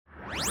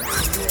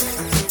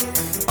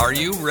Are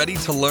you ready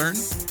to learn?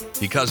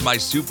 Because my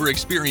super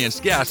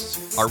experienced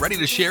guests are ready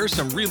to share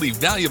some really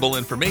valuable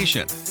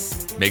information.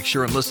 Make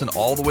sure and listen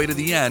all the way to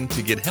the end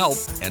to get help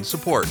and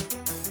support.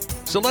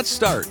 So let's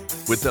start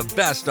with the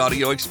best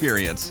audio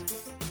experience.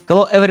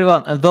 Hello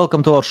everyone and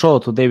welcome to our show.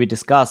 Today we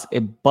discuss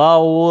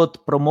about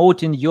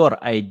promoting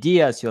your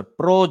ideas, your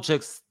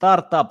projects,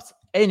 startups,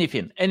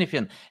 anything.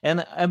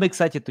 And I'm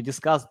excited to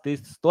discuss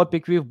this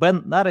topic with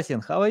Ben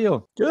Narasin. How are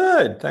you?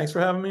 Good. Thanks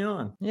for having me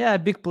on. Yeah,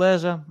 big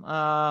pleasure.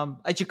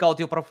 I check out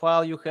your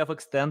profile. You have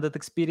extended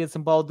experience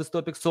about this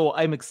topic, so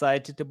I'm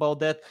excited about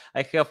that.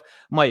 I have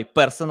my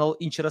personal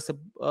interest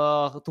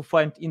to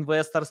find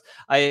investors.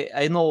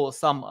 I know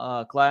some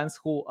clients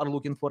who are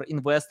looking for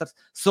investors.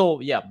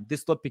 So yeah,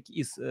 this topic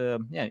is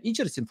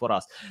interesting for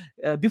us.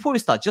 Before we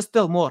start, just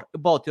tell more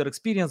about your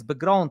experience,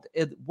 background,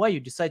 and why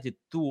you decided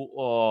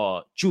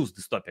to choose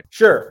this topic.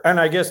 Sure. And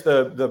I guess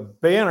the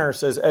banner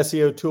says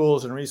SEO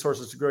tools and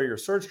resources to grow your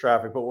search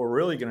traffic, but what we're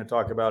really going to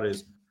talk about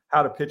is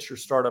how to pitch your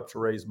startup to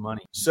raise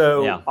money.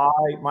 So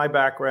my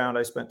background,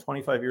 I spent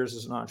 25 years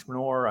as an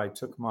entrepreneur. I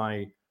took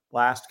my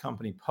last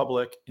company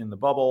public in the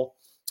bubble,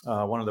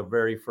 one of the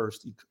very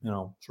first,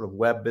 sort of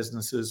web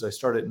businesses. I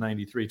started in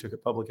 93, took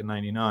it public in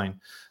 99.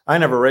 I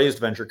never raised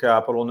venture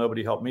capital.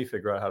 Nobody helped me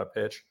figure out how to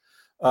pitch.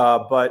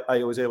 But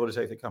I was able to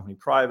take the company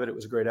private. It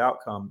was a great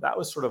outcome. That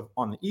was sort of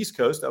on the East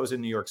Coast. That was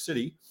in New York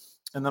City.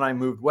 And then I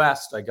moved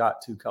west. I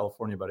got to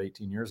California about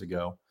 18 years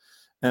ago.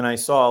 And I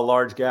saw a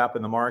large gap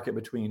in the market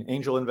between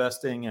angel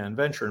investing and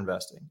venture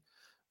investing.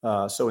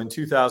 So in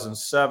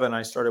 2007,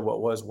 I started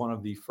what was one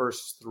of the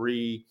first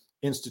 3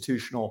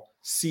 institutional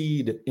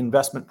seed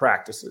investment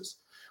practices,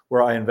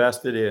 where I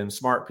invested in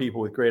smart people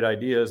with great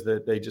ideas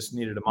that they just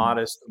needed a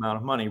modest amount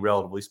of money,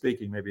 relatively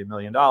speaking, maybe $1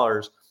 million,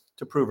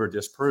 to prove or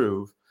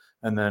disprove.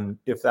 And then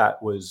if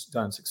that was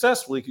done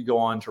successfully, could go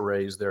on to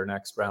raise their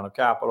next round of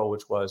capital,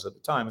 which was at the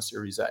time a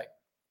Series A.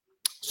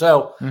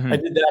 So I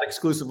did that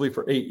exclusively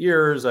for 8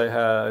 years. I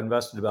had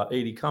invested about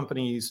 80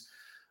 companies.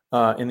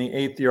 In the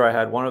 8th year, I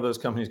had one of those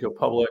companies go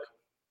public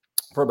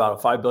for about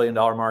a $5 billion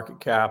market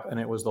cap. And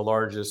it was the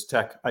largest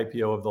tech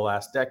IPO of the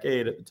last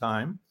decade at the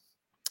time.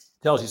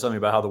 Tells you something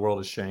about how the world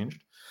has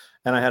changed.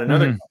 And I had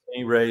another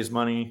company raise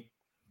money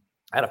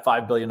at a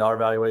 $5 billion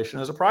valuation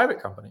as a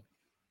private company.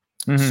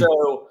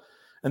 So,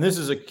 and this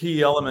is a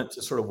key element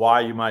to sort of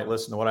why you might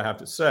listen to what I have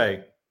to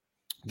say.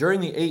 During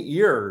the 8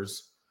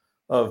 years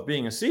of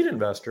being a seed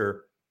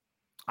investor,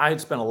 I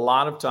had spent a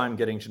lot of time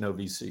getting to know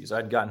VCs.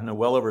 I'd gotten to know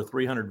well over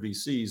 300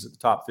 VCs at the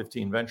top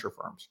 15 venture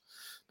firms,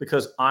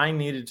 because I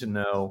needed to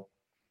know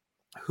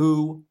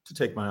who to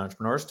take my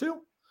entrepreneurs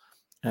to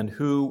and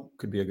who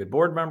could be a good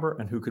board member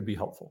and who could be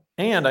helpful.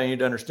 And I needed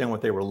to understand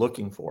what they were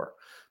looking for,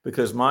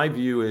 because my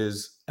view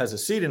is, as a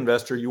seed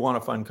investor, you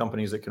want to fund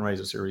companies that can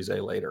raise a Series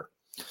A later.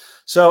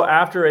 So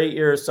after 8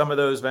 years, some of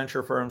those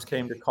venture firms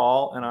came to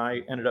call, and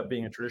I ended up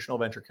being a traditional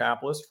venture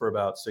capitalist for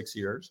about 6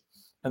 years.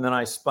 And then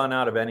I spun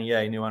out of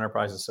NEA, New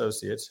Enterprise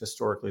Associates,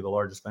 historically the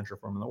largest venture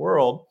firm in the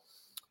world,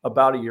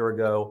 about a year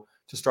ago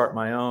to start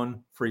my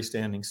own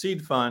freestanding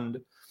seed fund,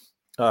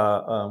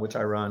 which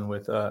I run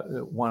with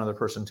one other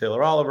person,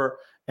 Taylor Oliver.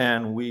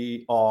 And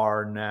we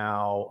are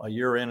now a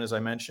year in, as I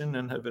mentioned,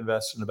 and have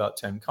invested in about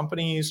 10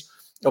 companies,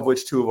 of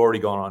which 2 have already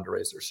gone on to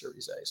raise their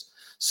Series A's.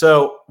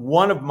 So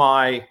one of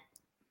my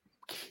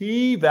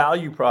key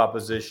value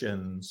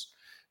propositions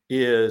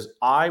is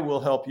I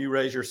will help you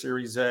raise your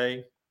Series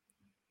A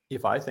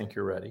if I think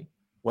you're ready.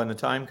 When the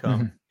time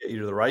comes, get you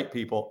to the right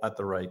people at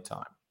the right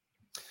time.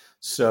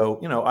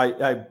 So,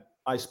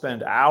 I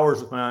spend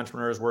hours with my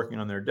entrepreneurs working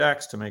on their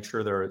decks to make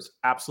sure they're as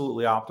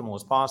absolutely optimal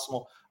as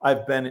possible.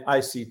 I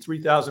see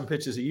 3,000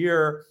 pitches a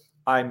year.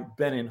 I've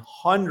been in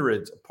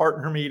hundreds of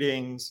partner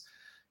meetings.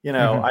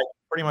 I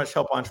pretty much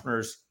help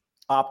entrepreneurs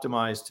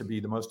optimize to be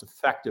the most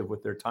effective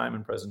with their time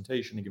and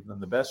presentation to give them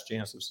the best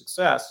chance of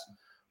success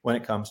when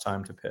it comes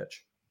time to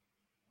pitch.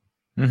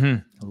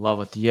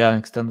 Love it. Yeah,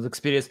 extended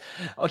experience.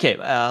 Okay,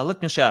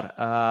 let me share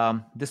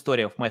the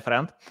story of my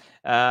friend.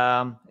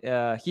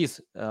 He's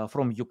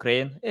from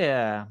Ukraine.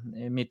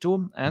 Me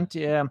too. And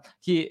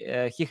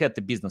he had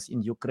a business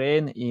in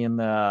Ukraine, in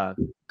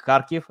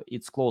Kharkiv.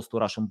 It's close to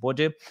Russian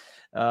border,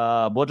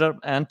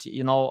 and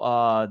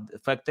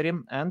factory.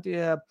 And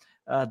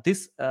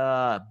this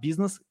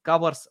business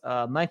covers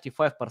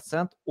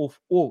 95% of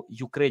all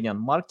Ukrainian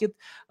market.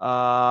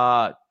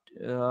 A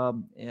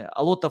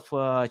lot of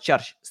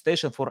charge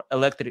station for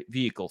electric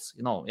vehicles,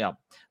 I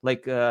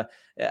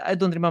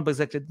don't remember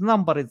exactly the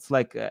number. It's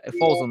like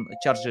 1,000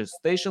 charging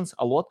stations,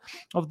 a lot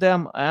of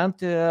them. And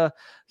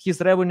his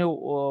revenue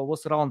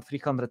was around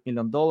 $300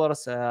 million,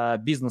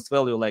 business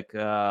value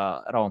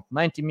around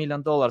 $90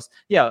 million.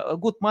 Yeah,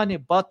 good money.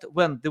 But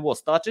when the war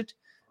started,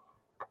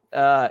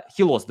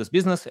 he lost this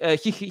business.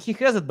 He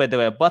has it, by the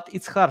way, but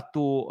it's hard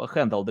to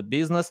handle the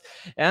business.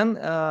 And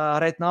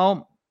right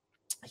now,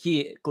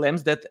 he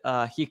claims that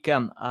he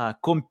can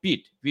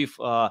compete with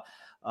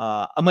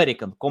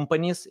American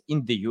companies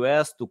in the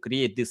US to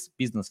create this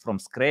business from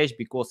scratch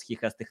because he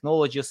has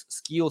technologies,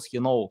 skills, he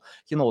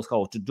knows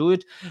how to do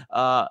it.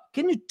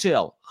 Can you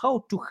tell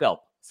how to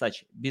help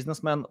such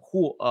businessman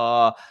who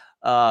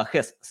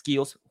has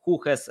skills, who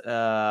has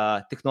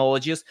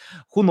technologies,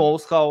 who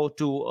knows how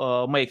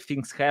to make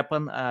things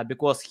happen,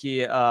 because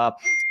his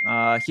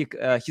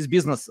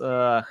business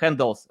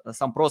handles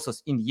some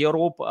process in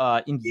Europe,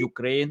 in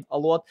Ukraine a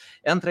lot,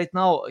 and right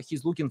now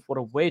he's looking for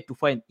a way to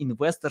find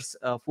investors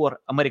for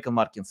American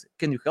markets.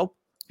 Can you help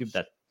with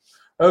that?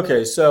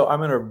 Okay, so I'm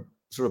going to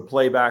sort of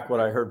play back what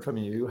I heard from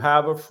you. You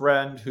have a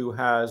friend who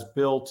has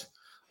built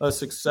a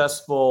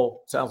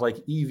successful, sounds like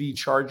EV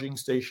charging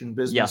station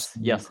business.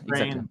 Yes,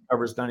 exactly.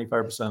 Covers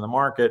 95% of the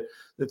market,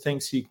 that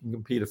thinks he can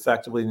compete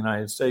effectively in the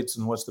United States.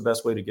 And what's the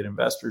best way to get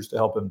investors to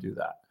help him do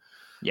that?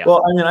 Yeah.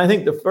 Well, I mean, I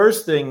think the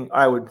first thing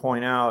I would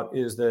point out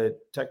is that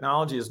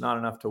technology is not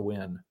enough to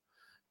win.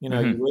 You know,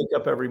 you wake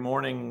up every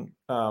morning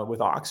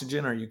with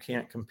oxygen, or you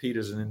can't compete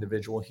as an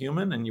individual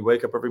human. And you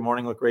wake up every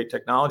morning with great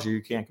technology,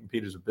 you can't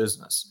compete as a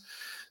business.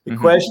 The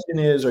question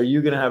is, are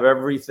you going to have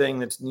everything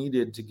that's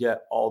needed to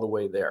get all the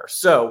way there?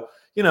 So,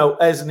 you know,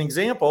 as an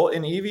example,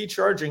 in EV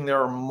charging,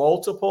 there are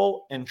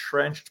multiple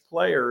entrenched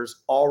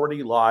players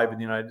already live in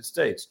the United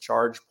States.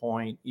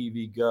 ChargePoint,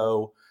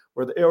 EVgo,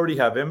 where they already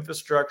have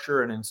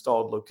infrastructure and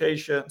installed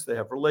locations. They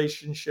have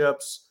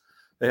relationships.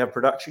 They have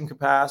production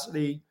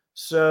capacity.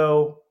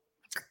 So,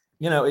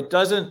 you know, it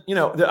doesn't, you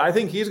know, I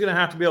think he's going to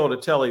have to be able to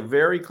tell a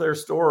very clear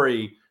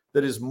story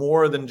that is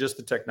more than just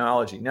the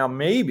technology. Now,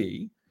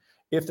 maybe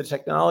if the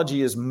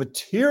technology is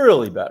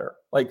materially better,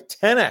 like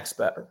 10x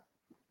better,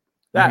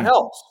 that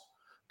helps.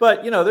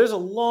 But, you know, there's a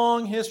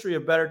long history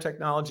of better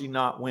technology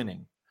not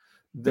winning.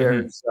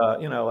 There's,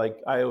 you know, like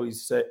I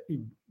always say,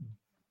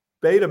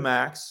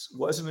 Betamax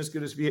wasn't as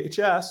good as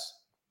VHS.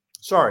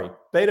 Sorry,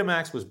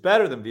 Betamax was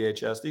better than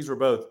VHS. These were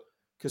both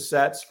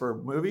cassettes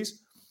for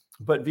movies,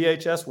 but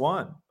VHS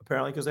won,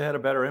 apparently, because they had a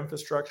better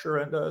infrastructure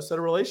and a set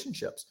of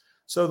relationships.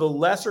 So the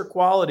lesser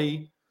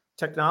quality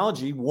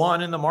technology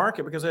won in the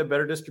market because they have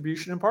better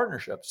distribution and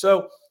partnership.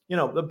 So, you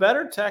know, the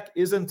better tech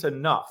isn't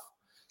enough.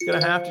 He's going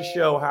to have to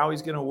show how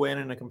he's going to win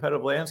in a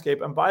competitive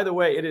landscape. And by the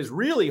way, it is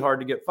really hard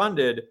to get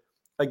funded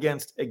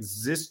against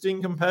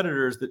existing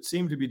competitors that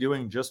seem to be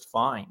doing just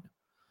fine.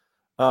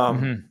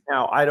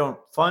 Now, I don't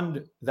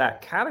fund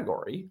that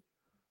category,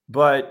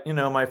 but, you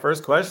know, my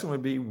first question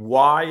would be,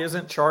 why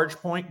isn't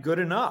ChargePoint good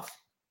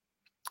enough?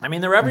 I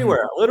mean, they're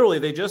everywhere. Literally,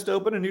 they just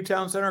opened a new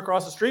town center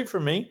across the street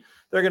from me.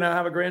 They're going to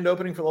have a grand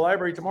opening for the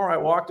library tomorrow. I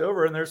walked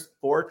over and there's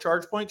 4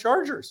 ChargePoint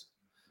chargers.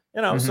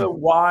 You know, so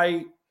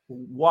why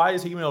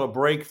is he able to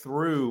break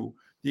through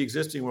the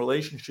existing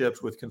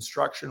relationships with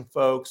construction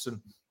folks and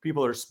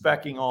people are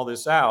speccing all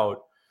this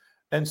out?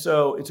 And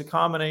so it's a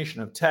combination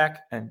of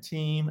tech and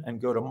team and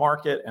go to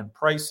market and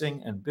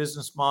pricing and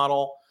business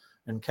model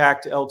and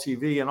CAC to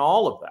LTV and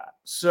all of that.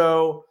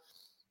 So,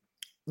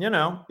 you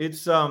know,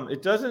 it's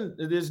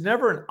there's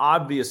never an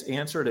obvious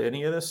answer to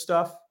any of this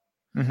stuff.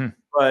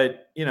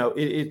 But, you know,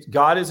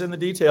 God is in the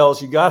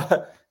details. You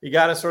gotta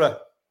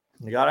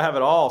have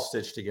it all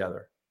stitched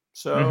together.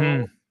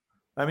 So,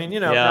 I mean, you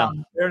know, now,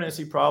 in fairness,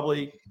 he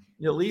probably,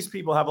 you know, at least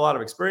people have a lot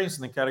of experience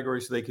in the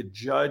category, so they could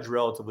judge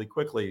relatively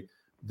quickly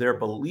their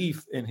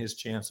belief in his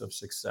chance of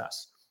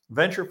success.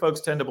 Venture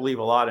folks tend to believe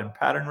a lot in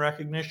pattern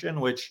recognition,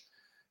 which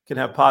can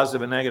have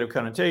positive and negative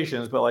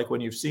connotations. But like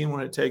when you've seen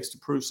what it takes to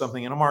prove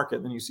something in a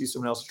market, then you see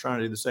someone else trying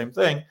to do the same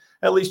thing,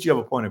 at least you have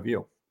a point of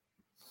view.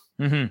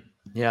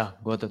 Yeah,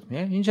 got it.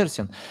 Yeah,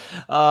 interesting.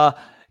 Can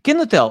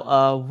you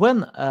tell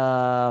when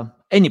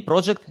any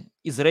project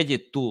is ready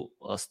to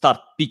start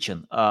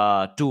pitching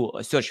to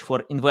search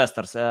for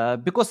investors?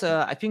 Because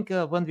I think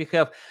when we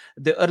have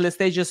the early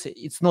stages,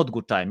 it's not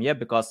good time,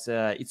 because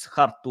it's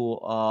hard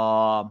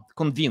to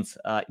convince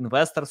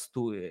investors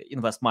to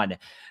invest money.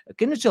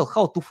 Can you tell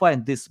how to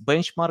find this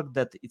benchmark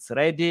that it's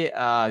ready?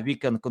 We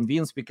can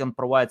convince, we can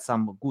provide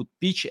some good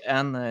pitch,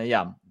 and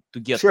to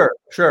get.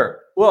 Sure.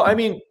 Well, I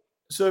mean,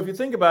 so if you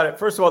think about it,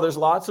 first of all, there's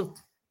lots of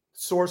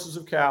sources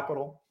of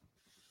capital,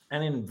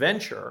 and in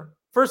venture,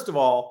 first of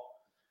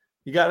all,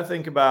 you got to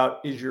think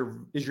about, is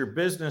your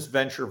business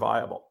venture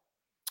viable?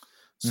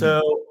 So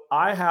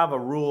I have a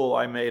rule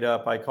I made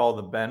up, I call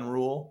the Ben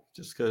rule,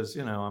 just because,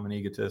 you know, I'm an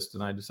egotist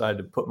and I decided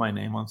to put my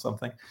name on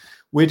something,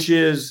 which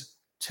is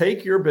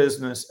take your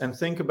business and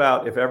think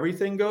about, if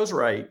everything goes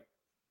right,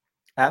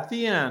 at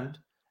the end,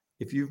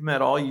 if you've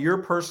met all your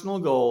personal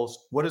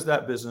goals, what is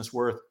that business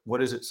worth? What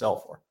does it sell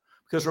for?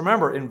 Because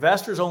remember,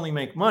 investors only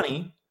make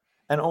money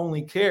and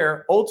only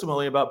care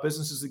ultimately about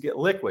businesses that get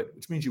liquid,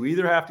 which means you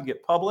either have to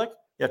get public,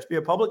 you have to be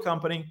a public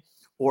company,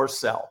 or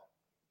sell.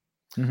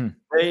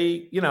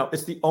 They, you know,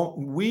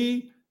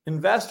 we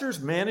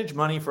investors manage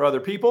money for other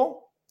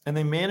people, and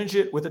they manage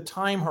it with a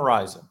time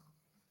horizon.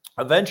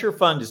 A venture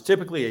fund is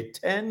typically a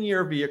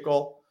 10-year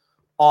vehicle,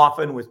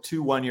 often with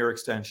 2 one-year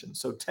extensions.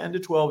 So 10 to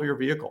 12-year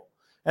vehicle.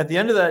 At the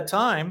end of that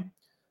time,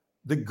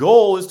 the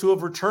goal is to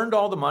have returned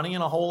all the money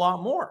and a whole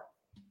lot more.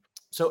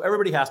 So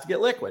everybody has to get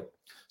liquid.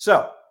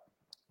 So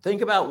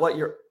think about what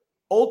your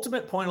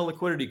ultimate point of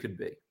liquidity could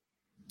be.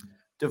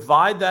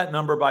 Divide that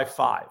number by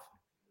 5.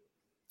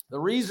 The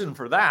reason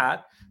for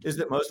that is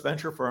that most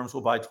venture firms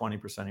will buy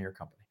 20% of your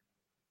company.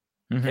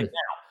 Okay,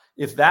 now,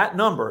 if that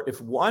number, if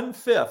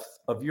 1/5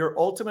 of your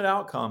ultimate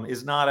outcome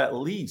is not at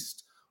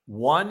least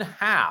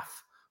 1/2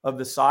 of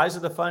the size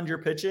of the fund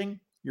you're pitching,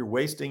 you're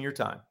wasting your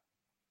time,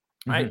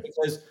 right?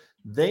 Because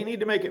they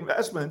need to make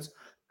investments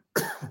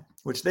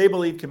which they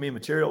believe can be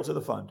material to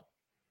the fund.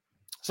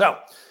 So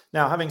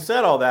now, having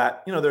said all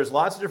that, there's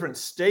lots of different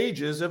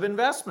stages of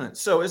investment.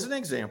 So as an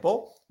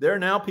example, there are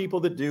now people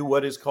that do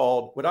what is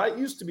called, what I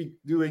used to be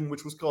doing,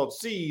 which was called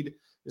seed,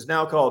 is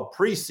now called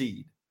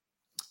pre-seed.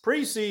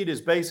 Pre-seed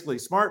is basically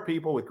smart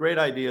people with great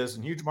ideas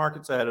and huge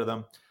markets ahead of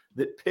them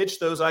that pitch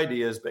those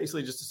ideas,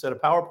 basically just a set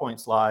of PowerPoint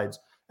slides,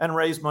 and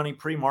raise money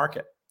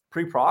pre-market,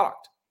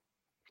 pre-product,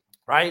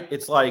 right?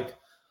 It's like,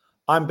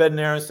 I'm Ben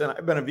Narrison.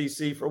 I've been a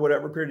VC for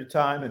whatever period of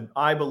time, and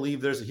I believe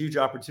there's a huge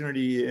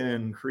opportunity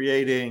in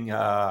creating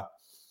a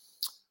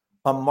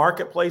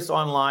marketplace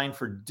online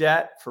for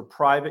debt for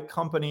private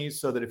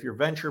companies, so that if you're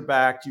venture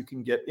backed, you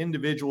can get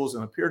individuals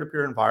in a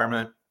peer-to-peer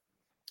environment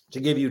to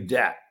give you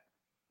debt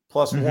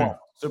plus one.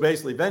 So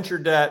basically, venture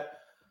debt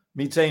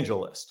meets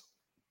AngelList.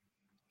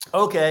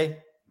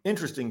 Okay,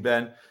 interesting,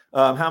 Ben.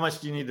 How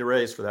much do you need to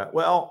raise for that?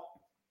 Well,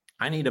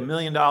 I need $1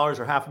 million or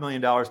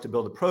 $500,000 to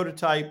build a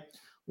prototype,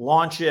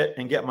 launch it,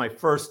 and get my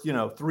first,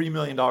 $3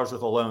 million worth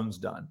of loans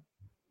done.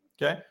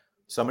 Okay.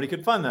 Somebody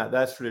could fund that.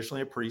 That's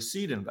traditionally a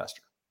pre-seed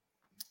investor.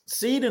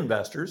 Seed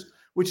investors,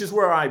 which is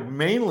where I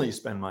mainly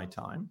spend my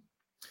time,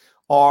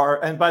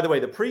 are, and by the way,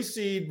 the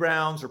pre-seed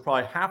rounds are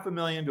probably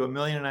 $500,000 to $1.5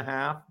 million,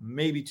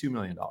 maybe $2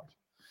 million.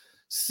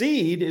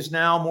 Seed is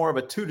now more of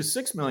a $2 to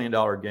 $6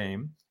 million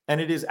game. And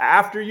it is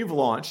after you've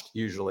launched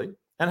usually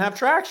and have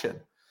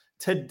traction.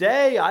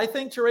 Today, I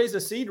think to raise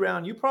a seed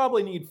round, you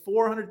probably need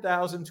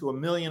 $400,000 to $1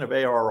 million of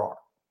ARR.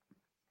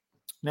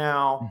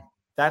 Now,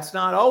 that's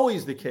not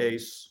always the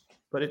case,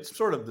 but it's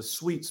sort of the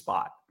sweet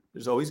spot.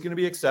 There's always going to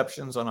be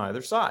exceptions on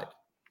either side.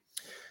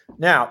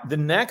 Now, the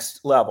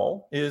next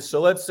level is,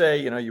 so let's say,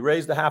 you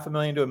raised the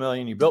 $500,000 to $1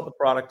 million, you built the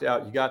product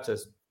out, you got to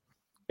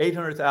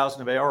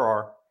 $800,000 of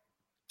ARR.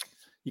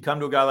 You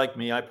come to a guy like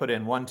me, I put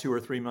in $1, $2, or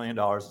 $3 million.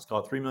 Let's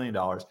call it $3 million.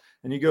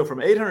 And you go from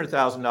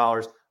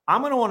 $800,000,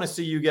 I'm going to want to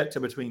see you get to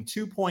between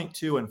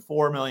 $2.2 and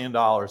 $4 million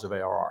of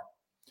ARR.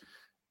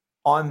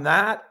 On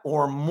that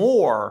or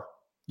more,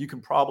 you can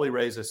probably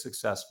raise a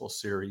successful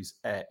Series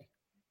A.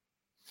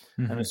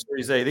 And a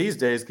Series A these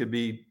days could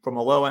be from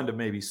a low end of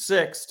maybe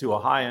 6 to a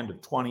high end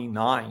of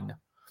 29.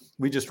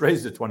 We just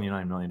raised a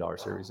 $29 million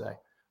Series A.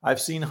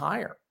 I've seen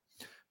higher.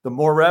 The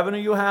more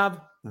revenue you have,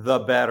 the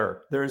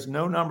better. There is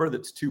no number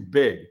that's too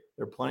big.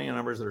 There are plenty of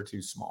numbers that are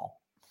too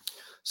small.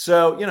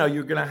 So,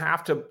 you're going to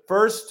have to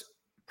first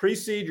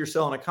pre-seed, you're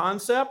selling a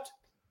concept.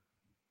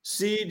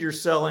 Seed, you're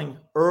selling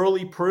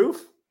early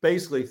proof,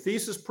 basically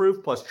thesis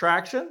proof plus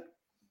traction.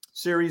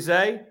 Series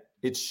A,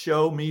 it's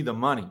show me the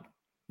money.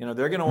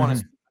 They're going to want to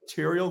see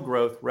material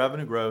growth,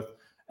 revenue growth.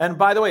 And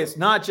by the way, it's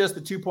not just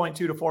the 2.2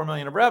 to 4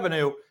 million of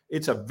revenue.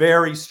 It's a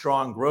very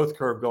strong growth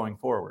curve going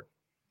forward.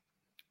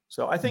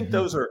 So I think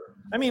those are,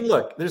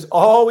 look, there's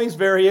always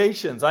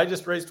variations. I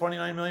just raised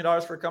 $29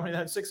 million for a company that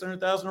had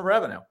 $600,000 of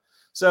revenue.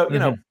 So,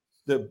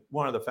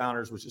 one of the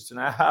founders was just an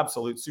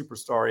absolute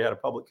superstar. He had a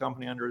public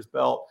company under his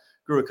belt,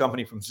 grew a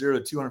company from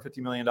 $0 to $250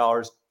 million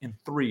in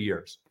 3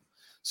 years.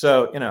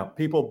 So,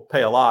 people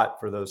pay a lot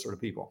for those sort of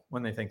people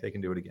when they think they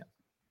can do it again.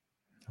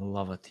 I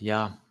love it.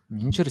 Yeah.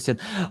 Interesting.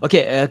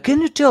 Okay.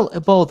 Can you tell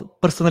about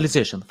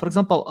personalization? For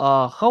example,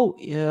 how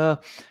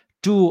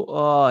to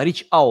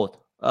reach out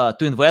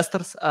to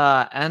investors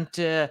and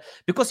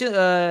because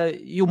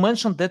you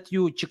mentioned that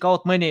you check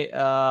out many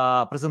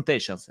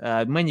presentations,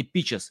 many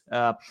pitches,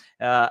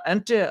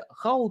 and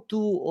how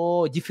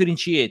to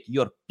differentiate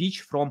your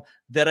pitch from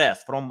the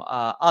rest, from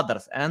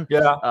others, and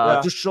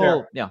to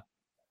show,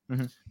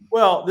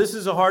 Well, this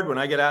is a hard one.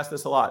 I get asked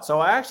this a lot. So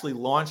I actually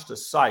launched a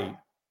site,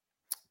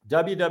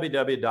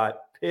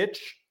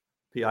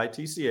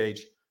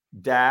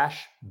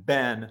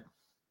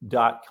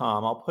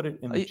 www.pitch-ben.com. I'll put it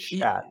in the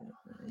chat.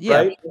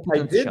 Right? I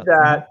did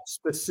that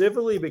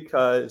specifically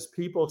because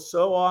people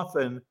so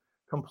often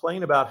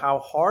complain about how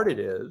hard it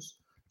is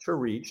to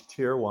reach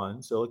tier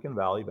one Silicon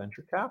Valley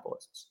venture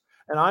capitalists.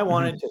 And I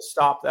wanted to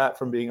stop that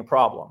from being a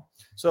problem.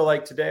 So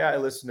like today, I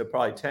listened to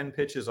probably 10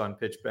 pitches on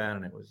PitchBen,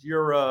 and it was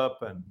Europe,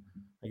 and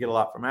I get a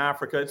lot from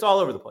Africa. It's all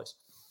over the place.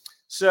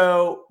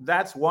 So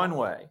that's one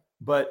way.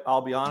 But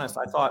I'll be honest,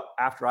 I thought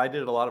after I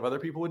did it, a lot of other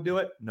people would do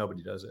it.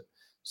 Nobody does it.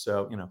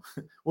 So,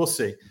 we'll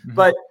see.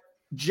 But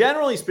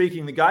generally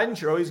speaking, the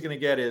guidance you're always going to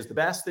get is the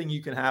best thing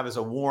you can have is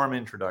a warm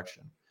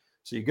introduction.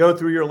 So you go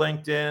through your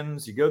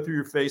LinkedIns, you go through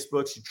your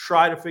Facebooks, you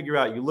try to figure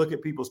out, you look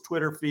at people's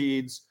Twitter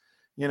feeds,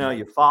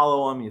 you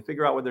follow them, you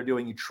figure out what they're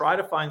doing. You try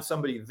to find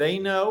somebody they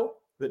know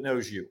that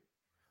knows you.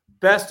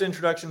 Best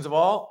introductions of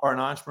all are an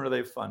entrepreneur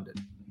they've funded.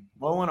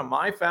 Well, when one of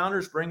my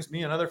founders brings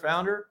me another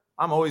founder,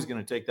 I'm always going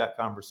to take that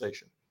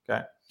conversation.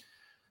 Okay.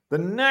 The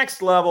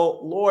next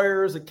level,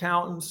 lawyers,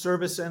 accountants,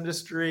 service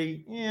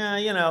industry.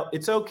 Yeah,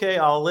 it's okay.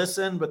 I'll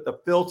listen, but the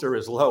filter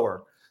is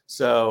lower.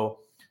 So,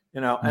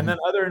 and then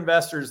other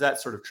investors,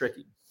 that's sort of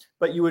tricky.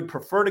 But you would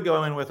prefer to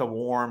go in with a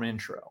warm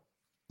intro.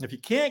 If you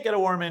can't get a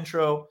warm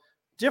intro,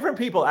 different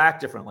people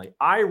act differently.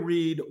 I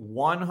read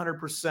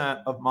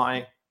 100% of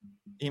my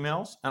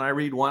emails and I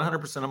read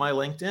 100% of my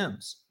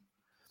LinkedIn's.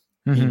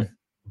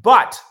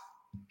 But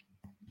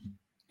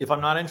if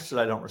I'm not interested,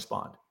 I don't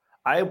respond.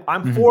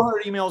 I'm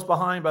 400 emails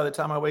behind by the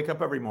time I wake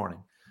up every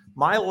morning.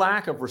 My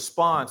lack of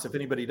response, if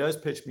anybody does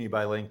pitch me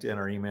by LinkedIn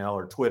or email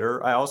or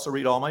Twitter, I also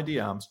read all my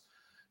DMs,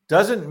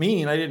 doesn't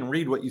mean I didn't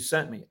read what you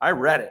sent me. I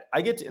read it.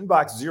 I get to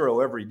inbox 0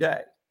 every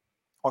day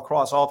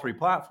across all 3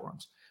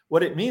 platforms.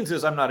 What it means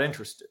is I'm not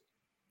interested.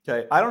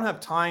 Okay. I don't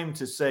have time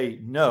to say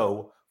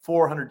no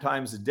 400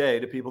 times a day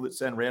to people that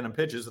send random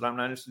pitches that I'm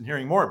not interested in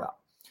hearing more about.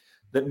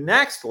 The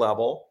next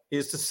level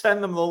is to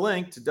send them the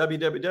link to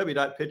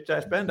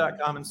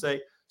www.pitch-ben.com and say,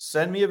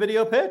 send me a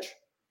video pitch,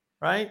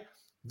 right?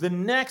 The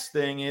next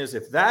thing is,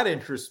 if that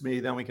interests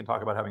me, then we can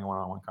talk about having a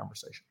one-on-one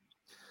conversation.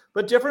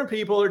 But different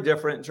people are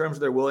different in terms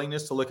of their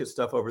willingness to look at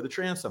stuff over the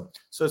transom.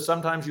 So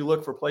sometimes you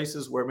look for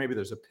places where maybe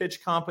there's a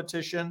pitch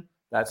competition.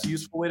 That's a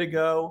useful way to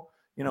go,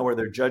 where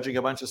they're judging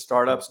a bunch of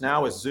startups.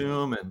 Now with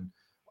Zoom and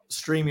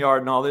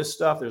StreamYard and all this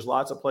stuff, there's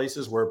lots of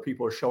places where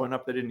people are showing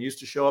up that didn't used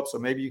to show up. So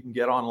maybe you can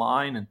get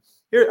online and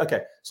here.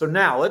 Okay. So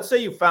now let's say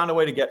you found a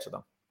way to get to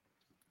them,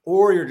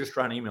 or you're just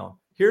trying to email them.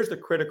 Here's the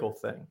critical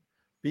thing.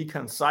 Be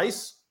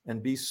concise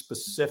and be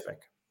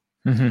specific.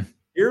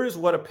 Here is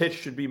what a pitch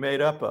should be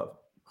made up of.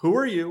 Who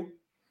are you?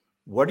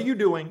 What are you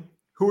doing?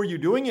 Who are you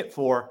doing it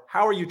for?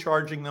 How are you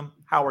charging them?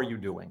 How are you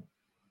doing?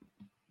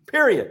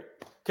 Period.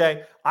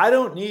 Okay. I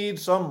don't need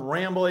some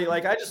rambling,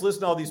 I just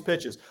listen to all these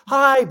pitches.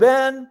 Hi,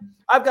 Ben.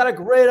 I've got a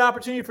great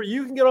opportunity for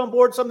you. You can get on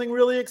board something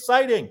really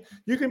exciting.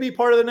 You can be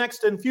part of the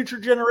next and future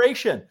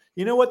generation.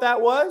 You know what that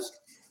was?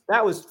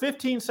 That was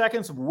 15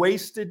 seconds of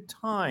wasted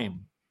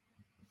time.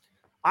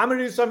 I'm going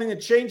to do something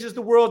that changes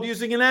the world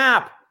using an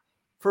app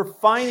for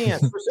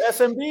finance, for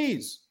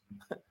SMBs.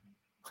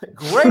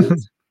 Great.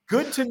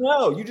 Good to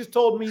know. You just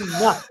told me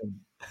nothing.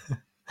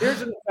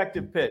 Here's an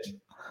effective pitch.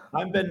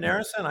 I'm Ben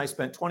Narrison. I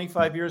spent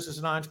 25 years as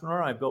an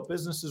entrepreneur. I built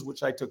businesses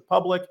which I took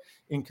public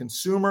in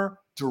consumer,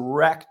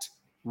 direct,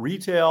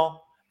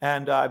 retail,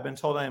 and I've been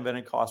told I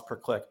invented cost per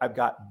click. I've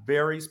got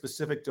very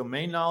specific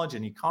domain knowledge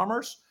in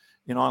e-commerce,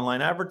 in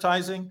online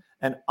advertising,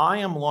 and I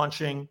am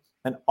launching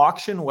an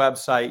auction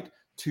website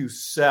to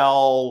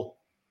sell,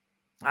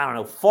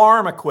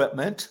 farm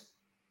equipment.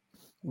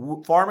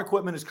 Farm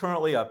equipment is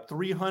currently a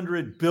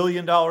 $300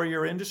 billion a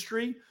year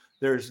industry.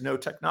 There's no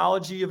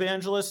technology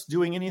evangelists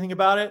doing anything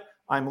about it.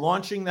 I'm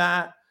launching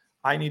that.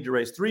 I need to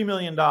raise $3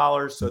 million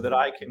so that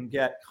I can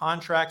get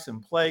contracts in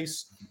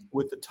place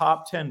with the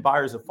top 10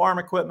 buyers of farm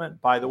equipment.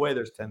 By the way,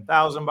 there's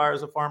 10,000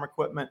 buyers of farm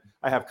equipment.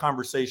 I have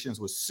conversations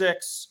with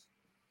 6.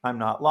 I'm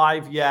not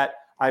live yet.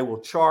 I will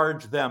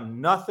charge them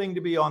nothing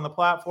to be on the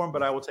platform,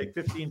 but I will take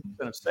 15%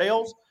 of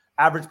sales.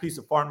 Average piece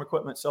of farm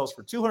equipment sells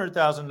for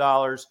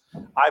 $200,000.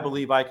 I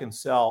believe I can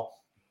sell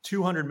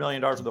 $200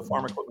 million worth of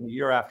farm equipment a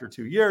year after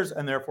 2 years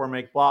and therefore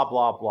make blah,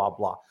 blah, blah,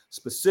 blah.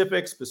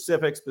 Specific.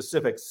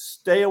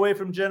 Stay away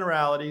from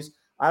generalities.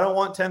 I don't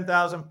want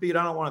 10,000 feet.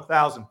 I don't want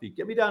 1,000 feet.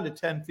 Get me down to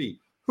 10 feet.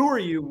 Who are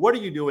you? What are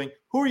you doing?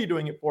 Who are you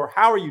doing it for?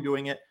 How are you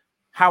doing it?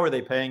 How are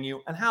they paying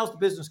you? And how's the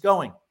business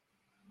going?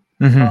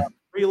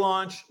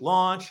 Pre-launch,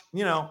 launch.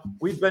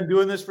 We've been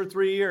doing this for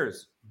 3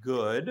 years.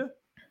 Good.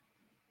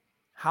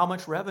 How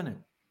much revenue?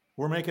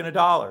 We're making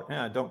 $1.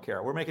 Yeah, I don't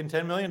care. We're making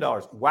 $10 million.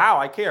 Wow,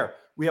 I care.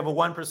 We have a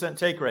 1%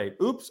 take rate.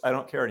 Oops, I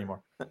don't care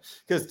anymore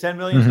because 10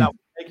 million is not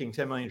making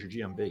 10 million is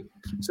your GMV.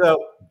 So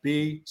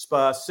be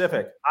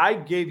specific. I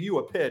gave you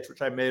a pitch,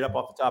 which I made up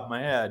off the top of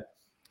my head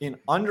in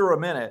under a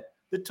minute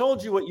that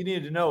told you what you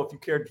needed to know if you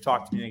cared to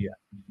talk to me again.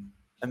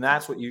 And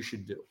that's what you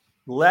should do.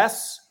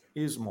 Less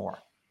is more.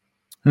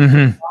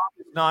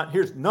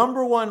 Here's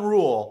number one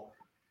rule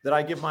that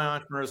I give my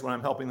entrepreneurs when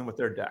I'm helping them with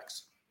their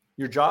decks.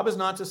 Your job is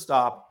not to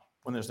stop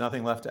when there's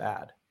nothing left to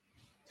add.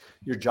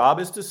 Your job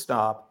is to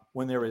stop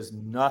when there is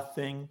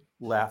nothing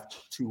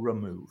left to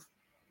remove.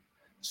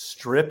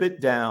 Strip it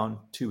down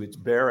to its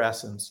bare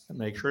essence and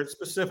make sure it's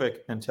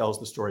specific and tells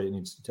the story it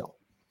needs to tell.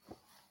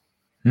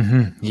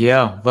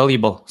 Yeah,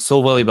 valuable.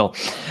 So valuable.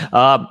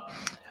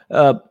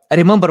 I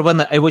remember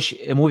when I watched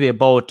a movie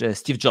about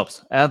Steve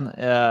Jobs,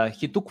 and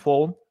he took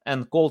phone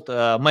and called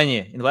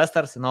many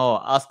investors,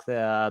 asked,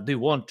 do you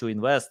want to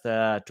invest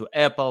to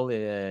Apple,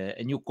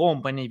 a new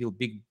company,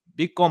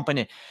 big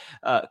company?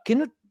 Can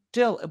you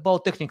tell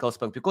about technical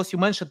aspect? Because you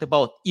mentioned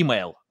about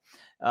email,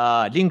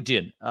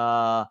 LinkedIn.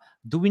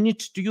 Do we need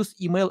to use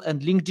email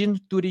and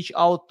LinkedIn to reach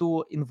out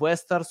to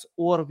investors,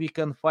 or we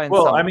can find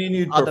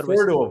you'd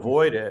prefer to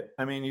avoid it.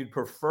 You'd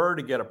prefer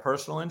to get a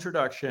personal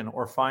introduction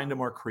or find a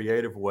more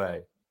creative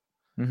way.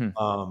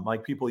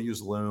 Like people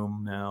use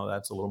Loom now.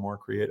 That's a little more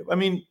creative.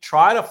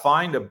 Try to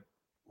find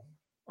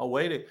a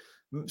way to.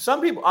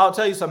 Some people, I'll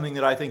tell you something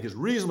that I think is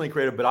reasonably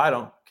creative, but I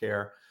don't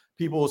care.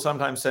 People will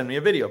sometimes send me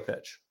a video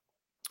pitch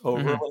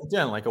over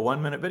LinkedIn, like a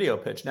 1-minute video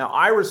pitch. Now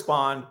I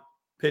respond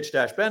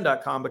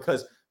pitch-ben.com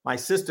because my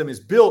system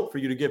is built for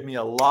you to give me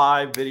a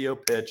live video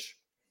pitch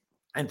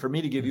and for me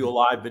to give you a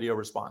live video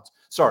response.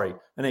 Sorry,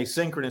 an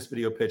asynchronous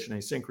video pitch and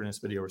asynchronous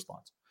video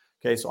response.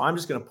 Okay, so I'm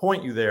just going to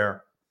point you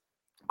there.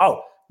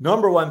 Oh,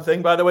 Number one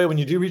thing, by the way, when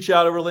you do reach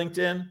out over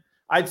LinkedIn,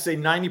 I'd say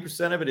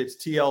 90% of it, it's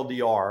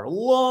TLDR.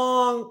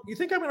 Long. You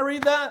think I'm going to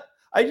read that?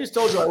 I just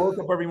told you I woke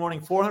up every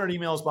morning 400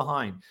 emails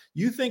behind.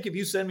 You think if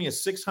you send me a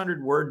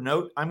 600-word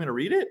note, I'm going to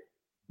read it?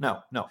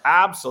 No,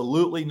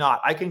 absolutely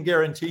not. I can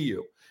guarantee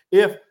you.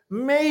 If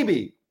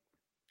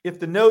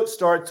the note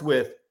starts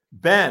with,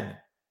 Ben,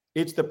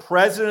 it's the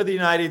President of the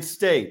United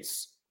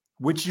States,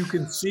 which you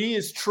can see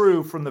is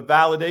true from the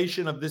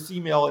validation of this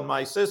email in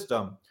my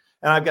system,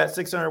 and I've got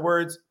 600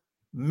 words,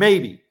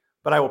 maybe,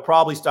 but I will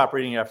probably stop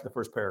reading it after the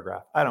first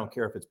paragraph. I don't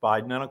care if it's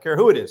Biden. I don't care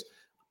who it is.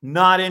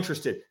 Not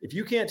interested. If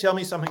you can't tell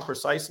me something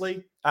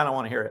precisely, I don't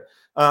want to hear it.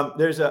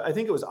 I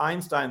think it was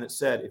Einstein that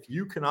said, if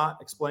you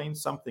cannot explain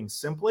something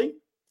simply,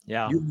 you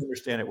don't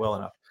understand it well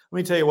enough. Let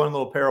me tell you one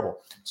little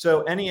parable.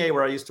 So NEA,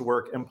 where I used to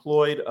work,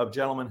 employed a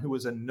gentleman who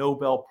was a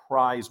Nobel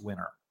Prize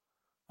winner.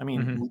 I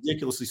mean,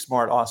 ridiculously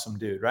smart, awesome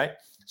dude, right?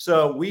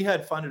 So we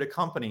had funded a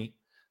company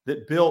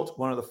that built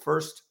one of the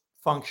first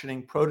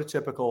functioning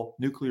prototypical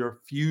nuclear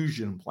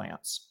fusion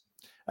plants.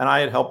 And I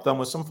had helped them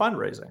with some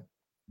fundraising.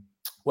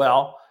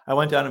 Well, I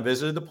went down and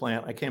visited the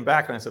plant. I came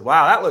back and I said,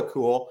 wow, that looked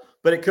cool,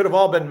 but it could have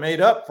all been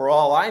made up for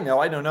all I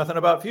know. I know nothing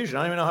about fusion.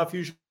 I don't even know how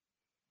fusion.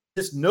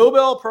 This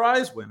Nobel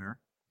Prize winner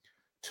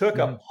took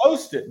a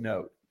Post-it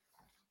note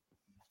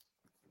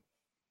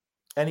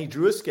and he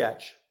drew a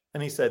sketch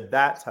and he said,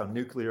 that's how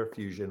nuclear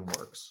fusion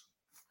works.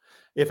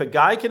 If a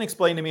guy can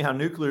explain to me how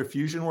nuclear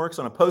fusion works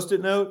on a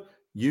Post-it note,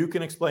 you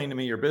can explain to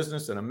me your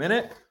business in a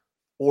minute,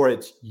 or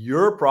it's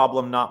your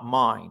problem, not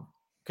mine.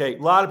 Okay.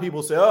 A lot of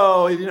people say,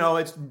 oh,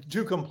 it's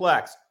too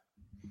complex.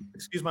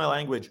 Excuse my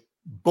language.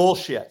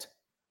 Bullshit.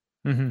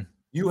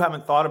 You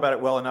haven't thought about it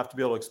well enough to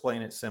be able to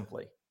explain it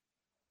simply.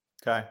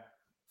 Okay.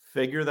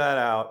 Figure that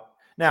out.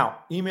 Now,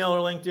 email or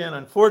LinkedIn,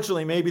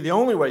 unfortunately, may be the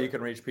only way you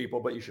can reach people,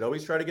 but you should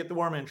always try to get the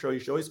warm intro. You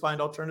should always find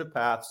alternative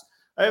paths.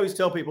 I always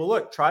tell people,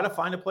 look, try to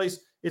find a place.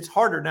 It's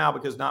harder now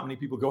because not many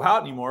people go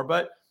out anymore,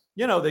 but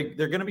they're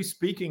going to be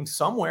speaking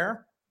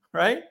somewhere,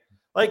 right?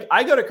 Like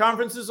I go to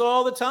conferences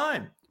all the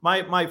time.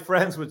 My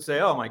friends would say,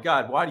 oh my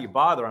God, why do you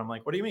bother? I'm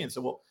like, what do you mean?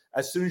 So, well,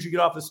 as soon as you get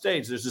off the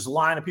stage, there's this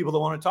line of people that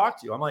want to talk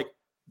to you. I'm like,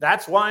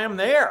 that's why I'm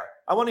there.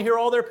 I want to hear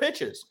all their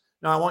pitches.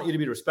 Now, I want you to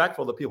be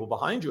respectful of the people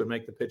behind you and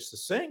make the pitch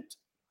succinct,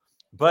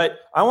 but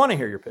I want to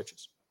hear your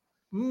pitches.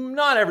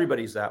 Not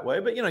everybody's that way,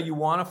 but you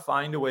want to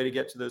find a way to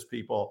get to those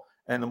people.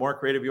 And the more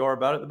creative you are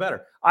about it, the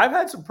better. I've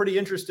had some pretty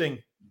interesting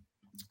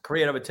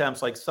creative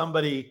attempts, like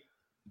somebody,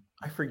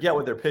 I forget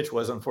what their pitch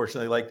was,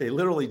 unfortunately, like they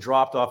literally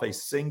dropped off a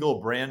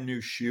single brand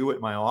new shoe at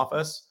my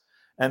office.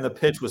 And the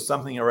pitch was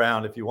something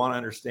around, if you want to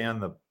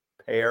understand the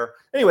pair.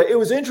 Anyway, it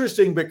was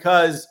interesting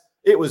because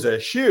it was a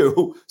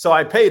shoe. So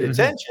I paid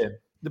attention.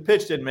 The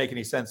pitch didn't make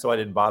any sense, so I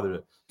didn't bother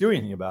to do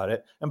anything about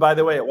it. And by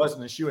the way, it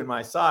wasn't a shoe in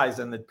my size.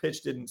 And the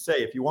pitch didn't say,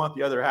 if you want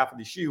the other half of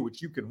the shoe,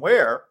 which you can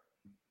wear.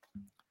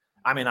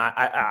 I mean,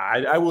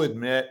 I will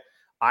admit,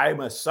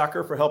 I'm a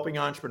sucker for helping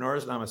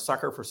entrepreneurs, and I'm a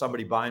sucker for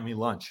somebody buying me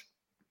lunch.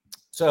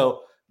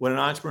 So when an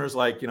entrepreneur's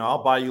like,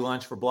 I'll buy you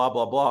lunch for blah,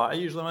 blah, blah, I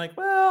usually am like,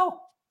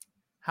 well,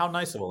 how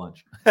nice of a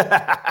lunch.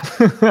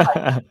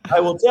 I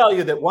will tell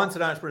you that once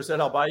an entrepreneur said,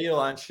 I'll buy you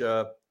lunch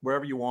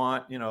wherever you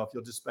want, if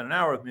you'll just spend an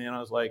hour with me. And I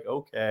was like,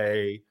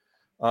 okay.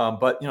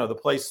 But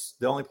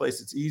the only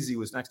place it's easy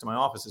was next to my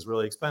office is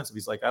really expensive.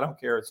 He's like, I don't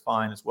care. It's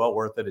fine. It's well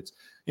worth it. It's,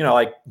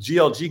 like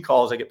GLG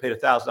calls, I get paid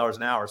 $1,000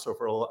 an hour. So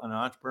for an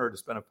entrepreneur to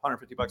spend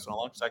 $150 on a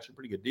lunch is actually a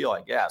pretty good deal,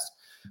 I guess.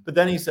 But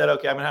then he said,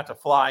 okay, I'm going to have to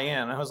fly in.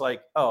 And I was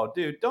like, oh,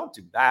 dude, don't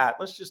do that.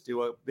 Let's just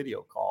do a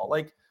video call.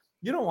 Like,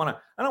 I don't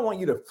want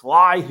you to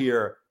fly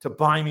here to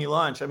buy me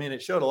lunch. I mean,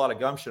 it showed a lot of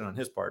gumption on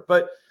his part,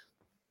 but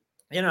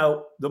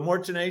the more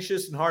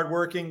tenacious and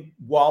hardworking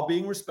while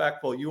being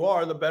respectful you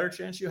are, the better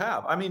chance you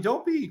have. I mean,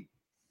 don't be,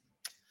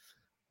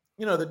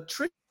 the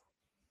trick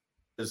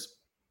is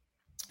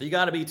you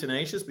got to be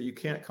tenacious, but you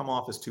can't come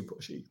off as too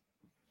pushy.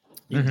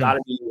 You got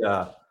to be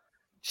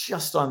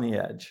just on the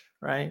edge,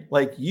 right?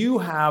 Like you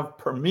have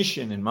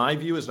permission, in my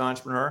view, as an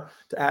entrepreneur,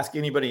 to ask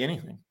anybody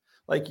anything.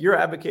 Like you're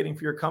advocating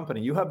for your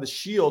company. You have the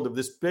shield of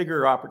this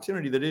bigger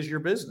opportunity that is your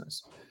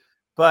business.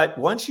 But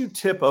once you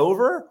tip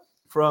over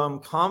from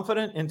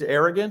confident into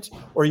arrogant,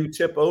 or you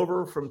tip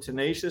over from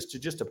tenacious to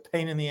just a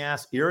pain in the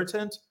ass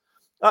irritant,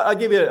 I'll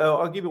give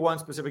you one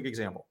specific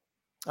example.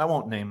 I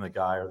won't name the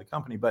guy or the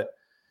company, but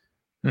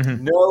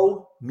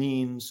no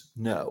means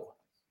no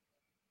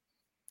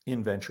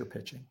in venture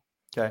pitching.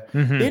 Okay.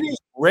 It is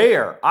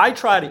rare. I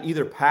try to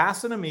either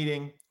pass in a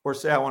meeting or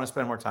say, I want to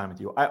spend more time with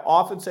you. I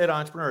often say to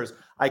entrepreneurs,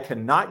 I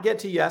cannot get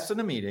to yes in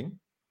a meeting,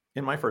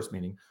 in my first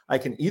meeting. I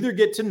can either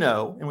get to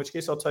no, in which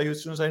case I'll tell you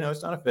as soon as I know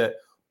it's not a fit,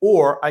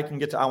 or I can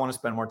get to, I want to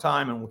spend more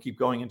time, and we'll keep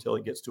going until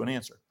it gets to an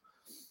answer.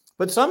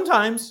 But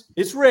sometimes,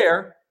 it's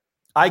rare,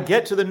 I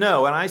get to the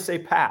no and I say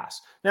pass.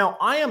 Now,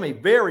 I am a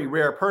very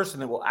rare person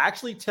that will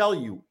actually tell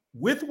you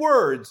with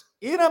words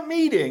in a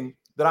meeting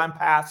that I'm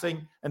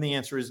passing and the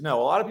answer is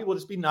no. A lot of people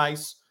just be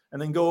nice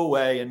and then go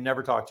away and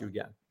never talk to you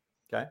again.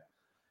 Okay.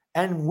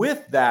 And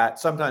with that,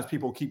 sometimes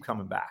people keep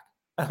coming back.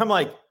 And I'm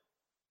like,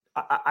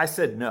 I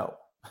said no.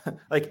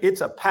 Like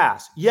it's a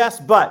pass. Yes,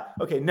 but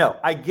okay, no,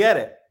 I get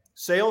it.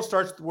 Sales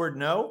starts with the word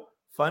no.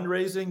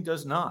 Fundraising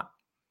does not.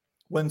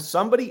 When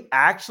somebody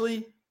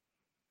actually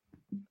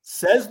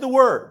says the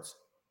words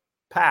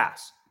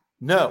pass,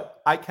 no,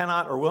 I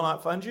cannot or will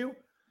not fund you,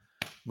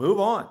 move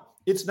on.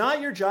 It's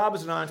not your job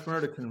as an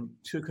entrepreneur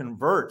to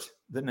convert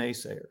the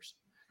naysayers.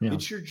 Yeah.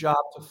 It's your job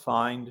to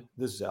find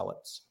the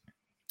zealots.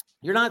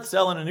 You're not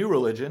selling a new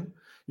religion.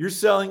 You're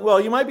selling,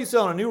 well, you might be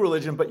selling a new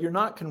religion, but you're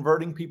not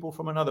converting people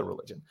from another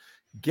religion.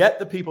 Get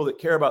the people that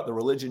care about the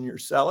religion you're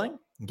selling,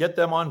 get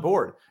them on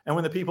board. And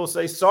when the people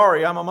say,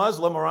 sorry, I'm a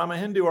Muslim or I'm a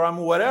Hindu or I'm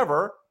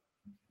whatever,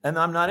 and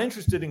I'm not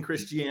interested in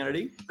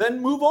Christianity,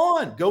 then move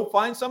on. Go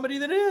find somebody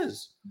that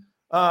is.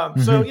 So,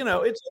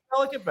 it's a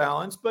delicate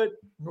balance, but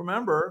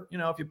remember,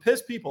 if you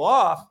piss people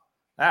off,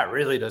 that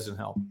really doesn't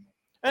help.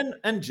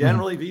 And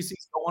generally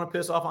VCs don't want to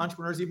piss off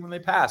entrepreneurs even when they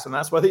pass. And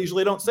that's why they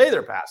usually don't say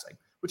they're passing,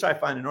 which I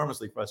find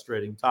enormously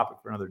frustrating. Topic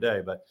for another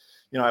day. But,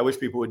 I wish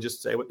people would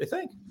just say what they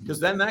think, because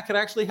then that could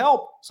actually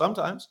help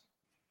sometimes.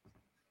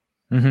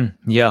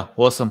 Yeah,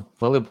 awesome.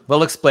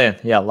 Well explained.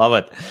 Yeah, love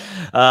it.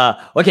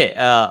 Okay,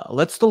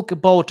 let's talk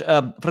about,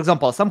 for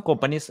example, some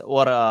companies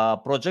or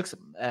projects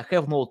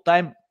have no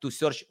time to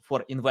search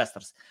for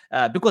investors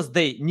because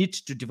they need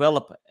to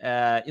develop,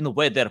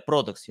 innovate their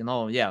products.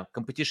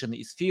 Competition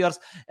is fierce,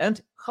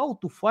 and how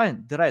to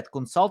find the right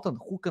consultant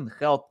who can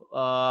help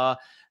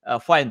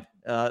find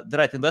the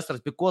right investors,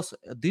 because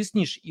this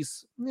niche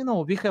is,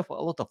 we have a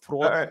lot of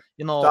fraud.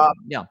 Stop.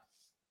 Yeah.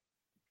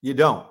 You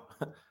don't.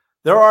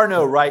 There are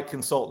no right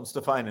consultants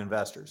to find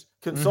investors.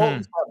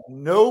 Consultants have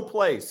no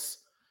place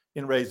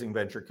in raising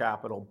venture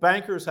capital.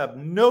 Bankers have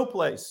no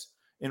place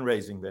in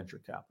raising venture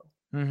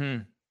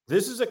capital.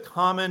 This is a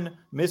common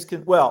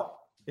well,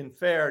 in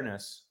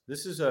fairness,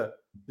 this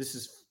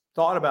is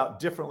thought about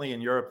differently in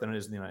Europe than it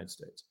is in the United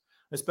States.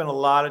 I spent a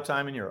lot of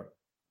time in Europe.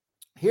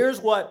 Here's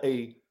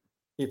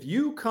if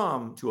you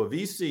come to a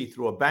VC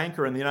through a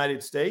banker in the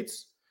United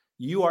States,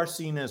 you are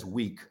seen as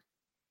weak.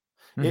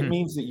 It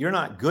means that you're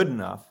not good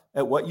enough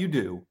at what you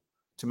do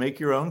to make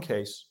your own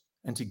case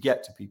and to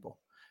get to people.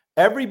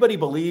 Everybody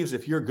believes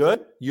if you're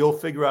good, you'll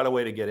figure out a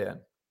way to get in.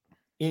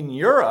 In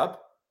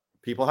Europe,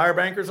 people hire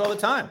bankers all the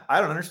time. I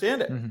don't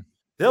understand it.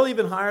 They'll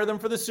even hire them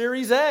for the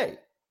Series A.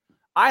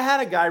 I had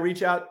a guy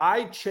reach out.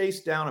 I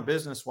chased down a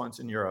business once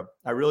in Europe.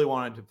 I really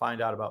wanted to find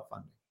out about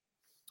funding.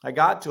 I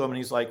got to him and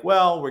he's like,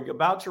 well, we're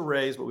about to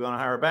raise, but we want to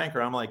hire a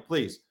banker. I'm like,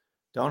 please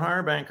don't hire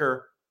a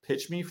banker.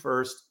 Pitch me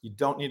first. You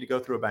don't need to go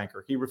through a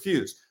banker. He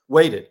refused,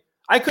 waited.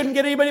 I couldn't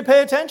get anybody to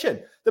pay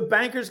attention. The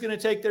banker's going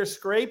to take their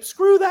scrape.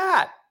 Screw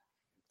that.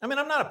 I mean,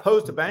 I'm not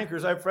opposed to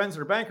bankers. I have friends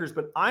that are bankers,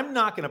 but I'm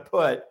not going to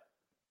put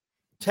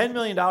 $10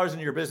 million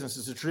into your business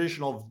as a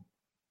traditional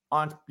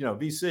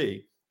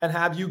VC and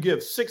have you give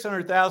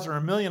 $600,000 or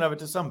 $1 million of it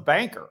to some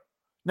banker.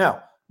 No,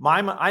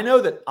 I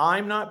know that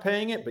I'm not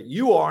paying it, but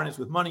you are, and it's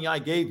with money I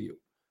gave you.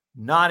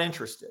 Not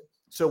interested.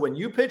 So when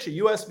you pitch a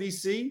US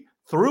VC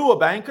through a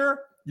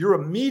banker, you're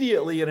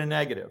immediately in a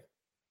negative.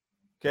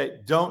 Okay,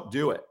 don't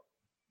do it.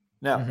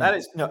 No, that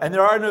is no, and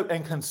there are no,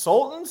 and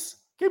consultants,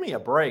 give me a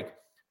break.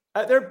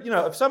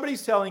 If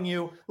somebody's telling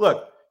you,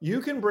 look, you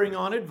can bring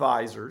on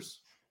advisors.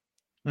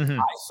 I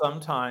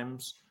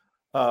sometimes,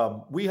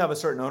 we have a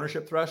certain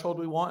ownership threshold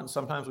we want, and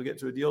sometimes we get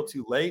to a deal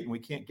too late and we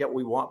can't get what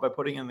we want by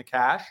putting in the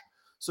cash.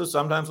 So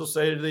sometimes we'll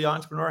say to the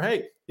entrepreneur,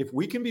 hey, if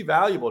we can be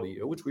valuable to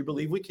you, which we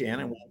believe we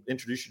can, and we'll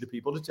introduce you to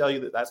people to tell you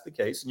that that's the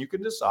case, and you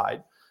can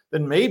decide,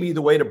 then maybe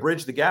the way to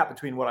bridge the gap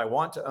between what I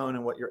want to own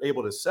and what you're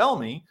able to sell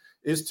me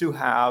is to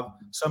have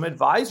some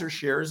advisor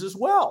shares as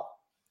well,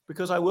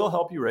 because I will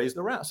help you raise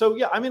the round. So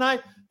yeah, I mean,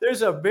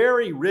 there's a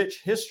very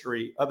rich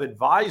history of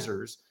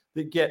advisors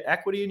that get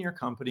equity in your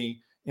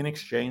company in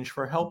exchange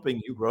for helping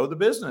you grow the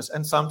business.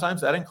 And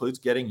sometimes that includes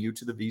getting you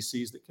to the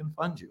VCs that can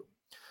fund you.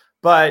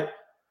 But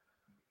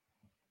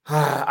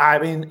I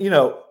mean,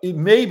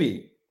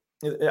 maybe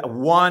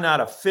 1 out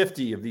of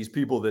 50 of these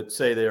people that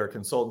say they are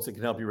consultants that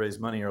can help you raise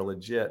money are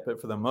legit. But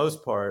for the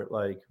most part,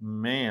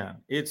 man,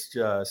 it's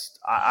just,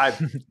 I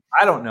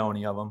don't know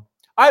any of them.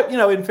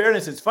 In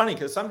fairness, it's funny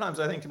because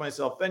sometimes I think to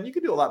myself, Ben, you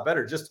could do a lot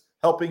better just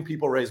helping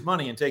people raise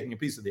money and taking a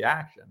piece of the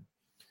action.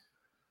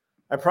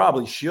 I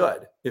probably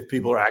should if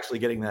people are actually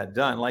getting that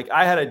done. Like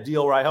I had a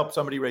deal where I helped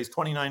somebody raise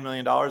 $29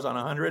 million on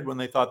 100 when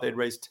they thought they'd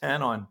raise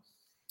 10 on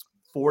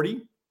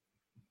 40.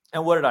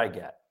 And what did I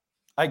get?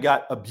 I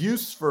got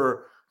abuse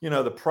for,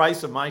 the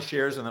price of my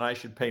shares and that I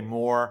should pay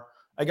more.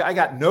 I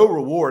got no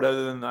reward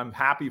other than I'm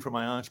happy for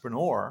my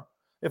entrepreneur.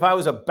 If I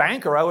was a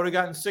banker, I would have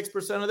gotten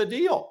 6% of the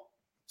deal.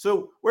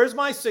 So where's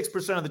my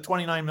 6% of the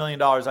 $29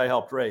 million I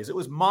helped raise? It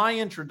was my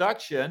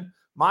introduction,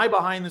 my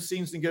behind the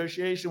scenes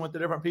negotiation with the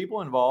different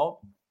people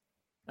involved.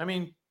 I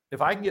mean,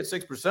 if I can get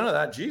 6% of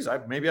that, geez,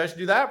 maybe I should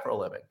do that for a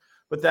living.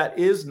 But that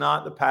is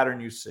not the pattern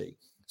you see.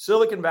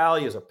 Silicon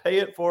Valley is a pay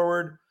it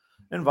forward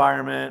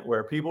environment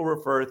where people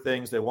refer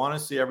things. They want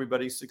to see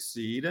everybody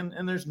succeed.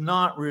 And there's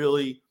not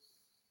really,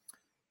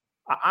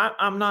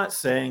 I'm not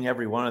saying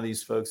every one of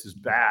these folks is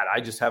bad. I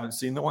just haven't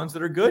seen the ones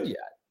that are good yet.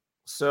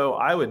 So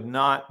I would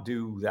not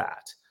do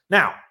that.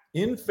 Now,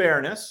 in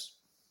fairness,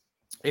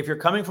 if you're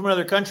coming from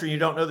another country and you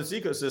don't know this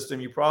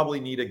ecosystem, you probably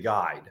need a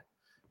guide.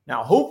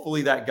 Now,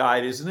 hopefully that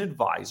guide is an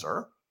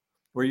advisor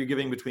where you're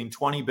giving between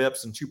 20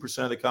 bips and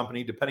 2% of the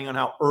company, depending on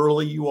how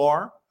early you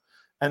are,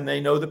 and they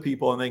know the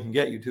people and they can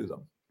get you to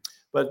them.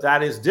 But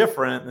that is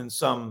different than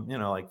some,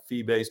 like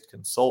fee-based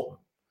consultant.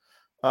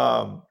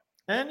 And,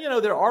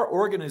 there are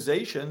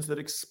organizations that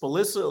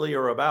explicitly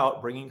are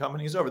about bringing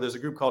companies over. There's a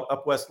group called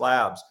UpWest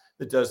Labs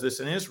that does this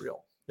in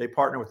Israel. They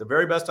partner with the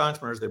very best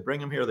entrepreneurs. They bring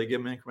them here, they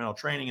give them incremental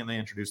training, and they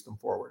introduce them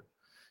forward.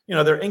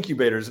 They're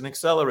incubators and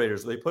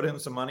accelerators. They put in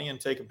some money and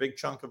take a big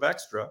chunk of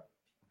extra,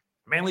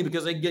 mainly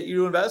because they can get you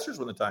to investors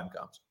when the time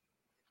comes.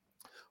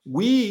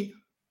 We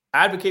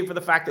advocate for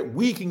the fact that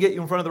we can get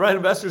you in front of the right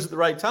investors at the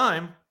right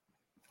time.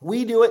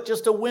 We do it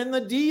just to win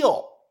the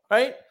deal.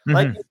 Right? Mm-hmm.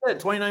 Like you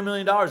said, $29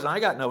 million, and I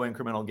got no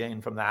incremental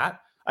gain from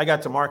that. I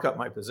got to mark up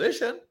my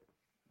position.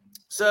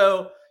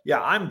 So,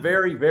 yeah, I'm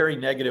very, very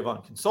negative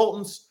on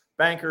consultants,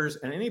 bankers,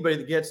 and anybody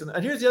that gets in.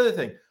 And here's the other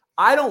thing.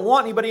 I don't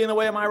want anybody in the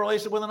way of my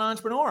relationship with an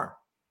entrepreneur,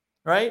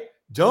 right?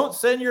 Don't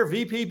send your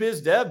VP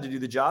Biz Dev to do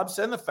the job.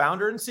 Send the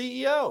founder and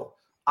CEO.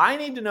 I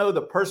need to know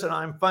the person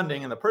I'm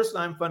funding, and the person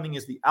I'm funding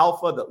is the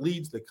alpha that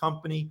leads the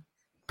company,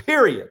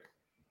 period.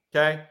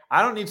 Okay?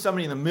 I don't need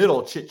somebody in the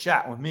middle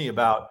chit-chat with me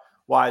about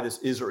why this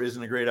is or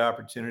isn't a great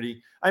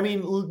opportunity. I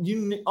mean,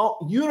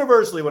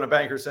 universally, when a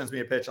banker sends me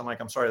a pitch, I'm like,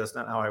 I'm sorry, that's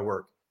not how I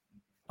work.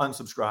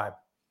 Unsubscribe.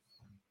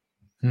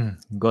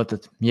 Got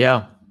it.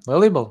 Yeah.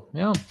 Valuable.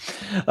 Yeah.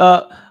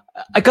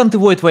 I can't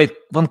avoid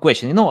one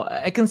question.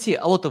 I can see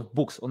a lot of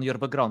books on your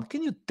background.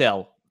 Can you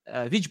tell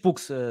which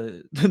books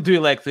do you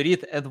like to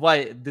read and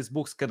why these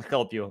books can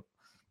help you?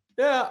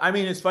 Yeah. I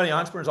mean, it's funny.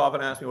 Entrepreneurs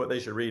often ask me what they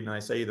should read, and I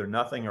say either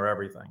nothing or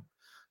everything.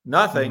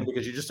 Nothing,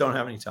 because you just don't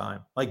have any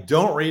time. Like,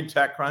 don't read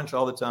TechCrunch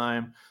all the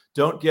time.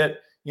 Don't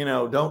get,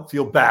 don't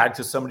feel bad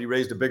because somebody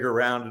raised a bigger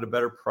round at a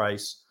better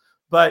price.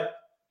 But,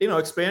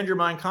 expand your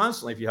mind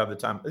constantly if you have the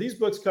time. These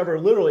books cover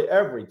literally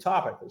every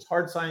topic. There's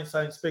hard science,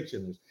 science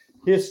fiction. There's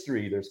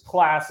history. There's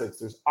classics.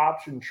 There's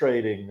option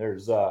trading.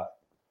 There's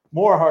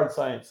more hard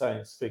science,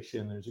 science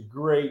fiction. There's a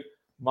great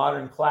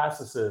modern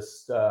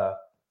classicist.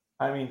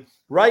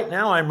 Right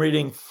now I'm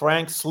reading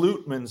Frank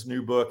Slootman's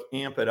new book,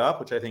 Amp It Up,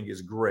 which I think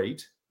is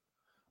great.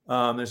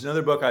 There's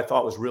another book I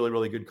thought was really,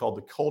 really good called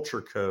The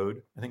Culture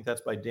Code. I think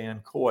that's by Dan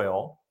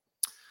Coyle.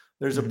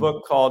 There's a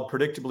book called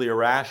Predictably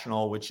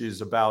Irrational, which is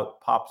about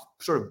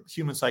sort of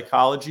human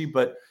psychology,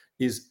 but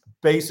is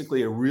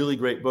basically a really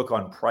great book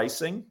on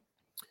pricing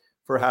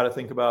for how to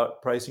think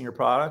about pricing your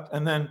product.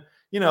 And then,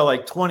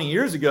 like 20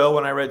 years ago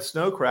when I read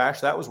Snow Crash,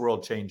 that was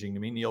world changing to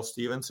me. Neil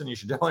Stephenson, you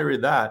should definitely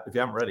read that if you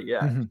haven't read it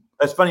yet.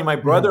 That's funny. My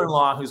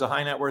brother-in-law, who's a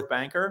high net worth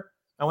banker,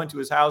 I went to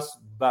his house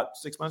about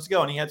 6 months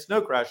ago and he had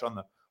Snow Crash on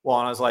the wall.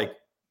 And I was like,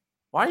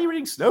 why are you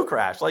reading Snow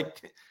Crash?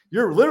 Like,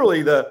 you're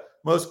literally the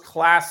most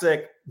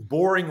classic,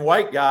 boring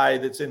white guy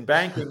that's in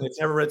banking that's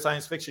never read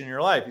science fiction in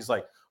your life. He's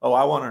like, oh,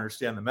 I want to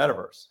understand the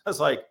metaverse. I was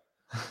like,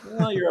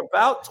 well, you're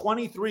about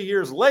 23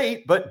 years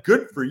late, but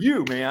good for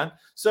you, man.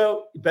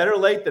 So better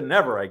late than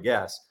never, I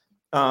guess.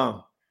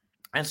 And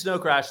Snow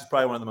Crash is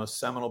probably one of the most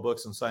seminal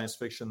books in science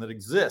fiction that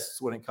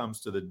exists when it comes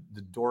to the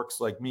dorks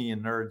like me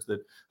and nerds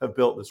that have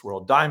built this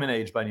world. Diamond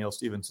Age by Neil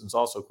Stephenson is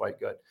also quite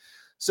good.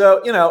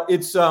 So,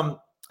 it's,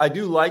 I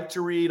do like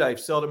to read. I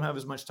seldom have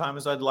as much time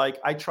as I'd like.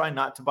 I try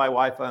not to buy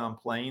Wi-Fi on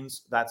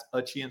planes. That's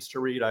a chance to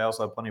read. I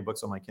also have plenty of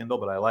books on my Kindle,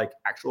 but I like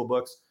actual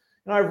books.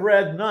 And I've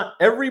read not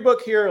every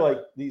book here, like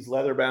these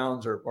leather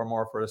bounds are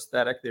more for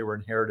aesthetic. They were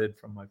inherited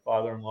from my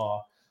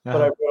father-in-law,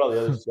 but I've read all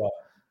the other stuff.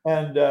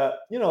 And,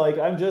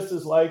 I'm just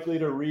as likely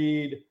to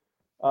read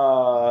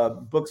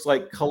books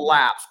like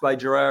Collapse by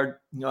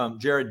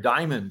Jared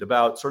Diamond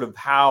about sort of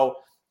how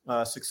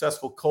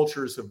successful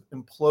cultures have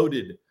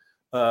imploded.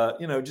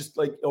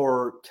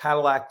 Or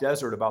Cadillac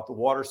Desert about the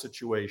water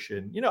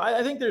situation.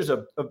 I think there's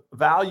a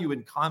value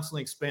in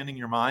constantly expanding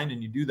your mind,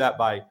 and you do that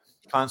by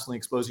constantly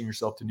exposing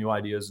yourself to new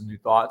ideas and new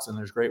thoughts. And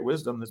there's great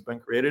wisdom that's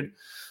been created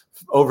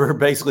over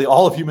basically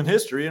all of human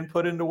history and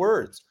put into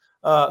words.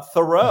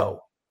 Thoreau,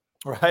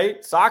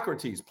 right?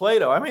 Socrates,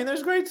 Plato. I mean,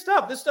 there's great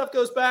stuff. This stuff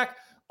goes back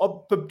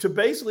to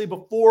basically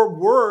before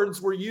words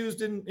were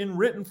used in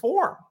written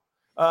form.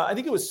 I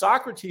think it was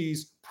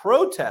Socrates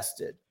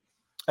protested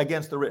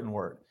against the written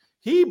word.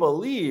 He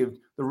believed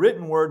the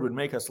written word would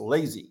make us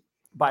lazy.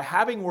 By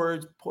having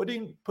words,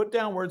 put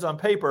down words on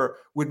paper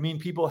would mean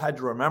people had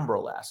to remember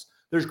less.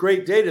 There's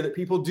great data that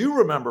people do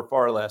remember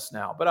far less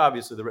now, but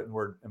obviously the written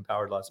word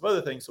empowered lots of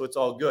other things, so it's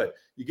all good.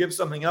 You give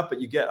something up, but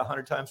you get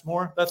 100 times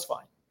more, that's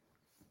fine.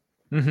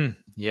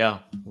 Yeah,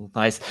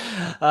 nice.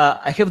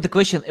 I have the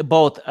question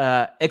about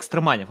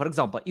extra money. For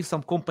example, if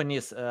some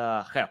companies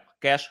have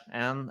cash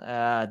and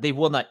they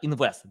want to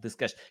invest this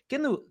cash,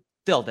 can you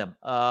tell them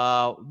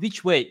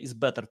which way is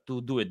better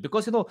to do it?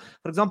 Because, for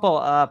example,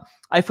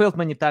 I failed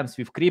many times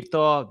with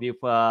crypto, with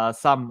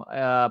some,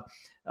 I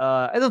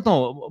don't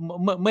know,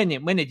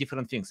 many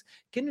different things.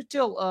 Can you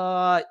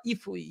tell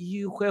if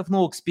you have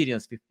no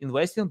experience with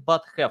investing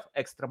but have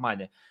extra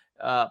money,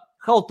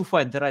 how to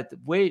find the right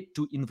way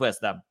to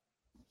invest them?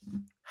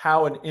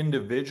 how an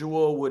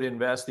individual would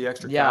invest the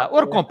extra Yeah, capital.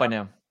 or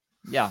company.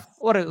 Yeah,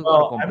 or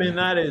Well, I company.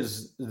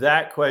 mean,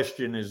 that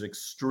question is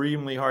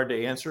extremely hard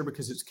to answer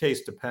because it's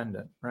case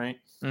dependent, right?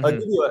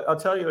 I'll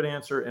tell you an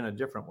answer in a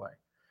different way.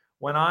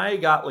 When I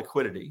got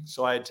liquidity,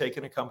 so I had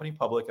taken a company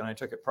public and I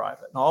took it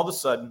private, and all of a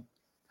sudden,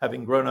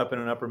 having grown up in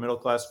an upper middle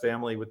class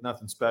family with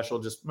nothing special,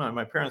 just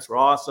my parents were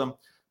awesome,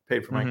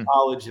 paid for my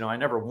college. I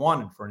never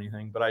wanted for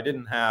anything, but I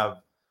didn't have,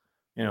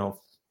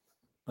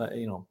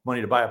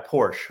 money to buy a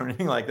Porsche or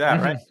anything like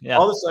that, right? Yeah.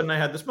 All of a sudden, I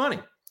had this money.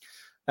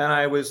 And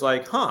I was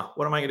like,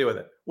 what am I going to do with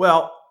it?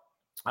 Well,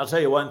 I'll tell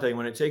you one thing.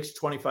 When it takes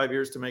 25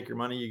 years to make your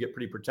money, you get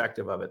pretty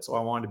protective of it. So I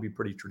wanted to be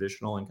pretty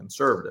traditional and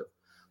conservative.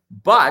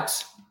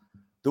 But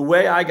the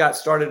way I got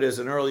started as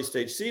an early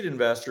stage seed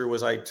investor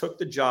was I took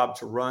the job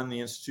to run the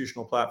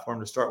institutional platform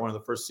to start one of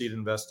the first seed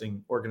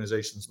investing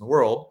organizations in the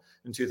world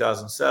in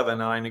 2007.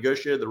 And I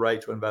negotiated the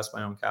right to invest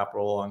my own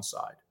capital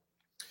alongside.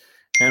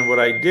 And what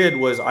I did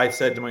was I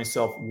said to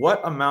myself,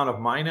 what amount of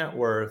my net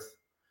worth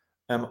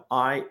am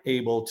I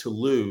able to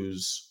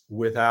lose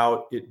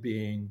without it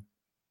being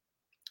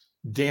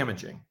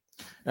damaging?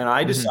 And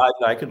I decided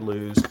I could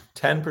lose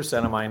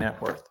 10% of my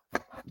net worth.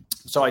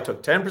 So I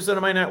took 10%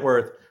 of my net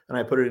worth and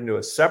I put it into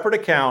a separate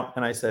account.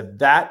 And I said,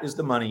 that is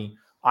the money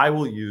I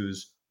will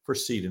use for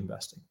seed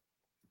investing.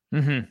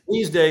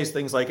 These days,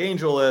 things like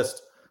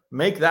AngelList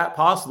make that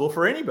possible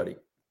for anybody.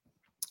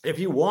 If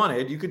you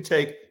wanted, you could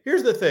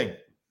here's the thing.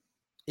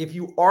 If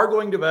you are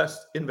going to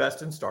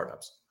invest in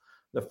startups,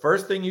 the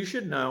first thing you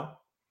should know,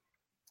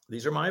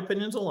 these are my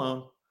opinions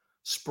alone,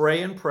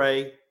 spray and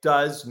pray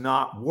does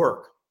not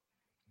work.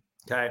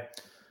 Okay.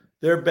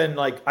 There have been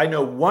I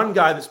know one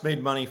guy that's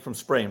made money from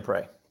spray and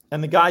pray,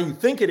 and the guy you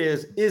think it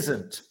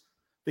isn't.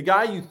 The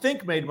guy you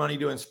think made money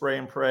doing spray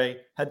and pray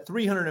had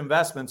 300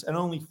 investments and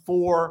only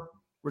 4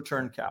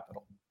 returned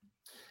capital.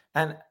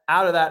 And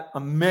out of that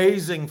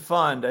amazing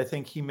fund, I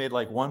think he made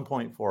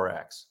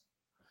 1.4x.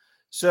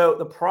 So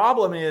the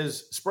problem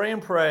is spray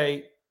and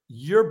pray,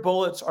 your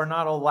bullets are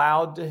not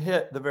allowed to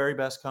hit the very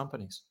best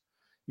companies.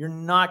 You're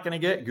not going to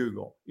get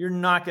Google. You're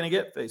not going to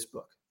get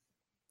Facebook.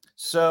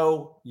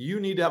 So you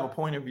need to have a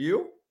point of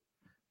view.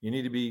 You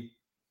need to be,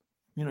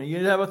 you need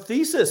to have a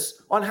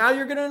thesis on how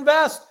you're going to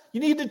invest. You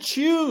need to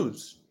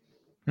choose.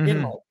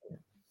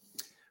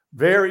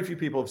 Very few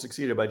people have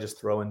succeeded by just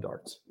throwing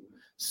darts.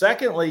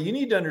 Secondly, you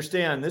need to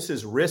understand this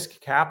is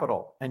risk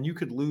capital and you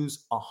could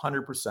lose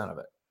 100% of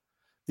it.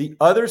 The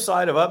other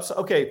side of upside,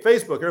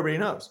 Facebook, everybody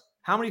knows.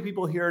 How many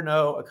people here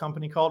know a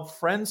company called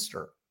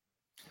Friendster?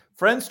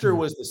 Friendster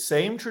was the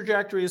same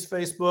trajectory as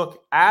Facebook,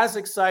 as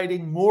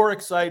exciting, more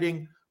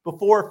exciting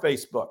before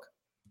Facebook.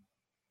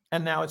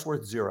 And now it's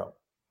worth 0.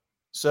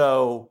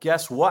 So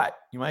guess what?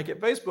 You might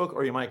get Facebook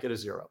or you might get a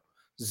 0.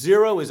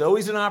 0 is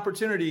always an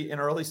opportunity in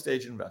early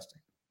stage investing.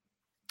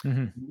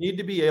 You need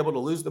to be able to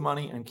lose the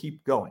money and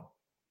keep going.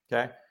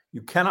 Okay.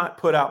 You cannot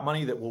put out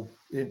money that will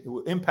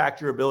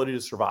impact your ability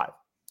to survive.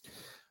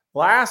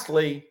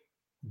 Lastly,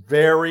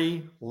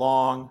 very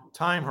long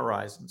time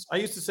horizons. I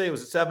used to say it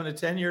was a 7 to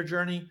 10 year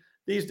journey.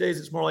 These days,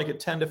 it's more like a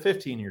 10 to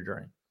 15 year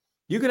journey.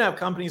 You can have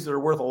companies that are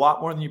worth a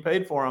lot more than you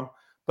paid for them,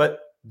 but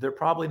they're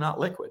probably not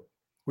liquid,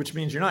 which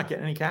means you're not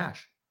getting any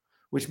cash,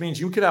 which means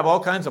you could have all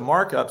kinds of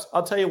markups.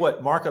 I'll tell you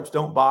what markups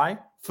don't buy: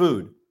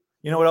 food.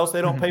 You know what else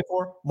they don't pay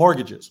for?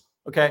 Mortgages.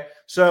 Okay.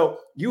 So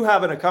you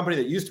have a company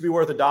that used to be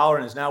worth $1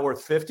 and is now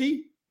worth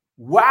 50.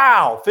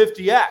 Wow,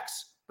 50x,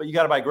 but you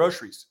got to buy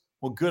groceries.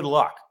 Well, good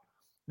luck.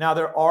 Now,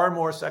 there are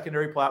more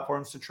secondary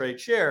platforms to trade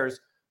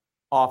shares,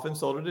 often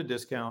sold at a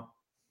discount.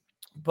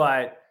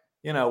 But,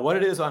 what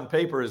it is on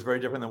paper is very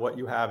different than what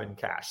you have in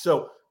cash.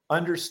 So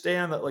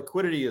understand that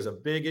liquidity is a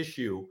big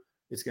issue.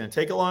 It's going to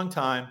take a long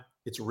time.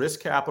 It's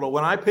risk capital.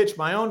 When I pitch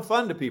my own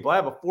fund to people, I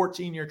have a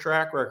 14-year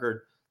track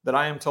record that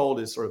I am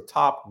told is sort of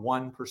top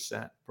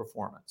 1%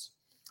 performance.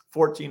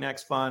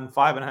 14x fund,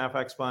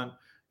 5.5x fund.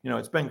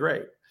 It's been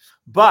great.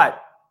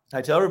 But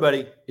I tell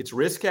everybody, it's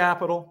risk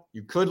capital.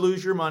 You could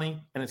lose your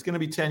money, and it's going to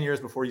be 10 years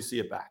before you see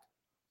it back.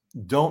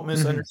 Don't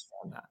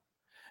misunderstand that.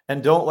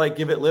 And don't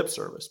give it lip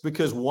service,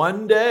 because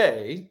one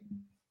day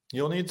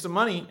you'll need some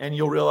money and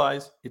you'll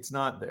realize it's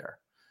not there.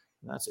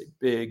 And that's a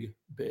big,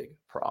 big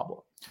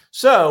problem.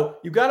 So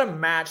you've got to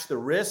match the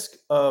risk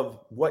of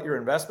what your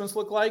investments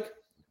look like,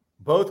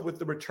 both with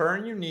the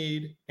return you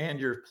need and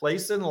your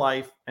place in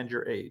life and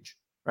your age,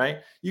 right?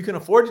 You can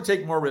afford to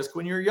take more risk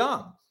when you're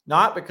young,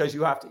 not because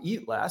you have to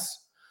eat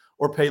less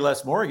or pay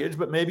less mortgage,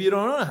 but maybe you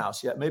don't own a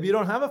house yet. Maybe you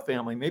don't have a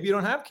family. Maybe you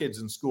don't have kids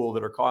in school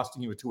that are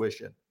costing you a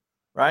tuition,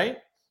 right?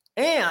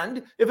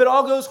 And if it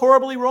all goes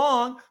horribly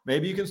wrong,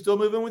 maybe you can still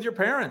move in with your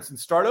parents and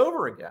start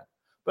over again.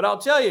 But I'll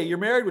tell you, you're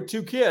married with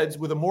 2 kids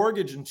with a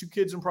mortgage and 2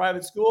 kids in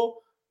private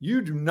school.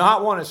 You do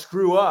not want to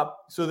screw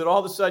up so that all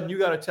of a sudden you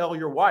got to tell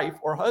your wife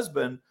or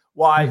husband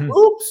why,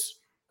 oops,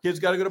 kids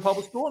got to go to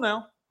public school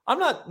now. I'm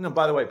not,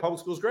 by the way, public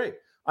school is great.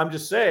 I'm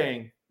just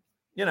saying,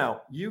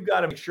 you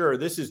got to make sure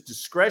this is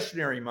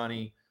discretionary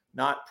money,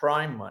 not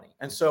prime money.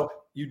 And so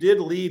you did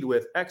lead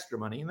with extra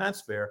money, and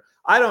that's fair.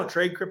 I don't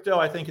trade crypto.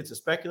 I think it's a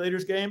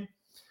speculator's game.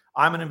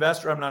 I'm an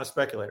investor. I'm not a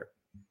speculator.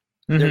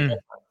 Mm-hmm.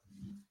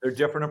 They're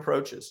different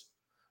approaches.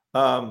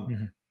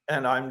 And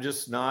I'm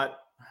just not,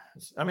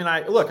 I mean,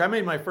 I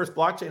made my first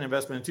blockchain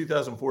investment in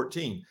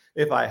 2014.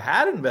 If I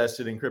had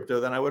invested in crypto,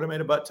 then I would have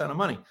made a butt ton of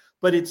money.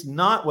 But it's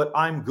not what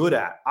I'm good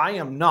at. I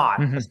am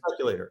not a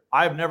speculator.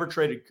 I've never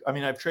traded. I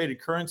mean, I've traded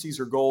currencies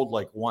or gold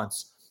like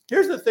once.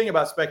 Here's the thing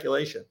about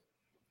speculation: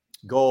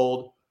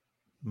 gold,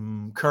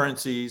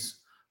 currencies,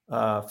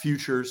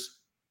 futures,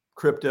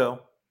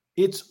 crypto.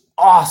 It's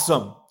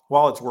awesome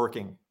while it's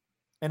working,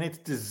 and it's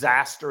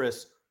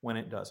disastrous when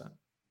it doesn't.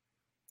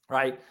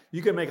 Right?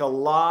 You can make a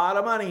lot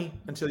of money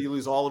until you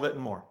lose all of it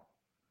and more.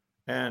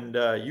 And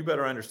you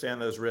better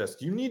understand those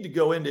risks. You need to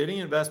go into any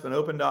investment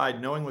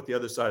open-eyed, knowing what the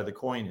other side of the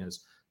coin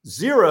is.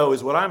 0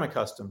 is what I'm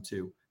accustomed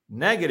to.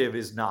 Negative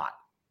is not.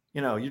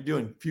 You know, you're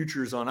doing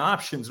futures on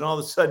options, and all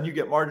of a sudden you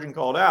get margin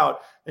called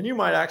out, and you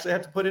might actually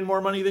have to put in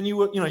more money than you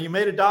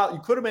made $1. You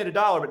could have made $1,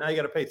 but now you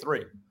got to pay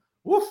 $3.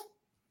 Woof,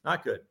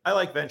 not good. I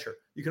like venture.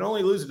 You can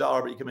only lose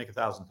 $1, but you can make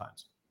 1,000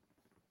 times.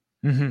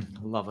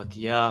 Love it.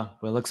 Yeah,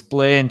 well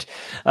explained.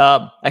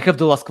 I have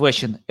the last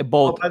question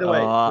about. By the way,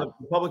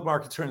 the public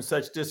markets are in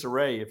such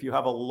disarray. If you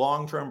have a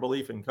long-term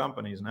belief in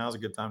companies, now's a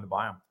good time to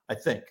buy them, I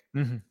think.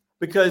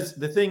 Because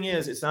the thing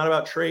is, it's not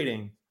about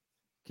trading.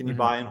 Can you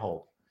buy and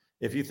hold?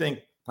 If you think,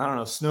 I don't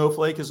know,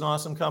 Snowflake is an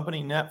awesome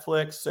company,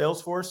 Netflix,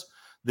 Salesforce,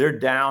 they're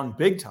down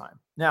big time.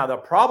 Now, they'll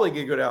probably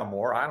go down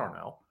more. I don't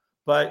know.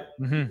 But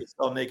you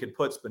sell naked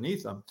puts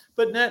beneath them.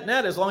 But net,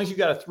 as long as you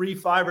got a 3,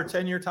 5, or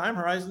 10-year time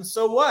horizon,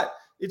 so what?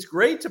 It's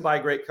great to buy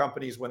great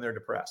companies when they're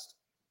depressed.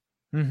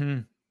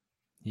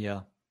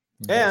 Yeah.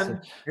 And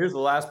here's the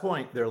last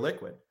point. They're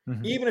liquid.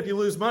 Even if you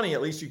lose money,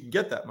 at least you can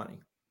get that money.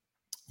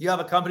 You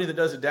have a company that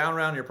does a down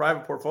round in your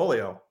private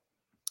portfolio.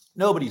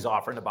 Nobody's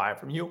offering to buy it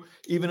from you,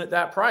 even at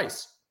that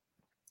price.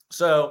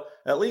 So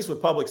at least with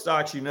public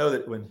stocks, you know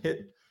that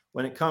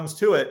when it comes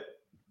to it,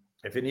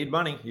 if you need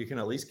money, you can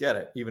at least get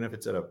it, even if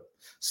it's at a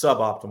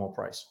suboptimal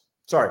price.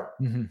 Sorry.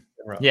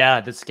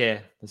 Yeah, that's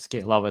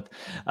scary. Love it.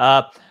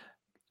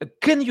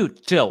 Can you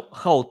tell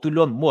how to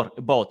learn more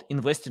about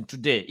investing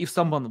today? If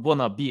someone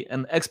wanna be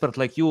an expert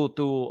like you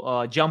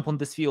to jump on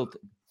this field,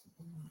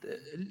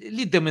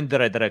 lead them in the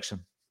right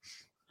direction.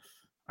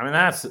 I mean,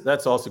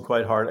 that's also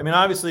quite hard. I mean,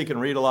 obviously you can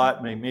read a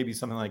lot, maybe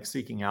something like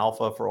Seeking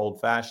Alpha for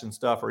old-fashioned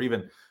stuff, or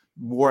even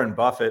Warren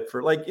Buffett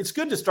for it's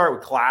good to start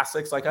with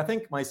classics. Like I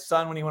think my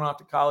son, when he went off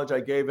to college, I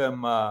gave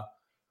him The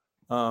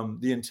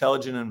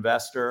Intelligent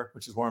Investor,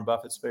 which is Warren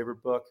Buffett's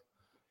favorite book.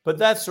 But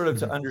that's sort of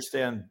to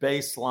understand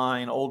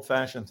baseline,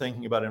 old-fashioned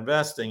thinking about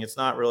investing. It's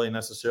not really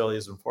necessarily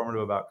as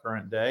informative about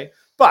current day,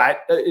 but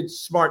it's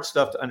smart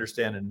stuff to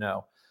understand and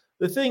know.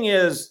 The thing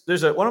is,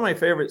 one of my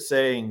favorite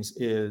sayings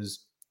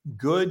is,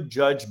 good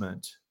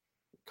judgment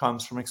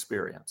comes from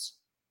experience,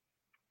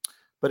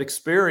 but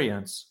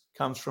experience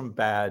comes from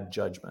bad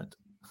judgment.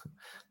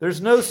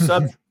 There's no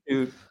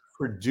substitute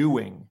for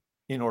doing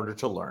in order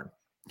to learn.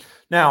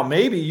 Now,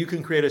 maybe you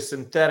can create a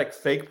synthetic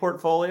fake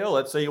portfolio.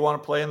 Let's say you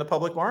want to play in the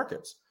public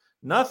markets.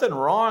 Nothing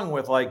wrong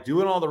with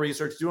doing all the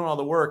research, doing all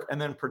the work, and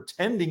then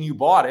pretending you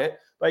bought it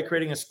by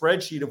creating a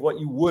spreadsheet of what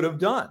you would have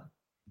done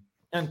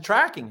and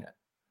tracking it.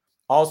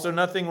 Also,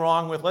 nothing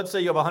wrong with, let's say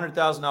you have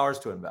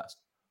 $100,000 to invest.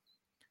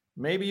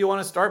 Maybe you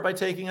want to start by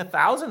taking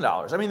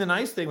 $1,000. I mean, the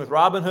nice thing with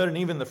Robinhood and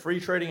even the free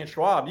trading at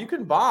Schwab, you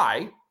can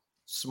buy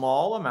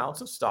small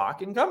amounts of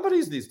stock in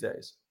companies these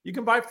days. You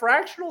can buy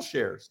fractional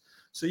shares.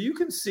 So you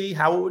can see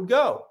how it would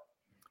go.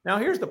 Now,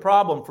 here's the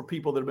problem for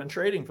people that have been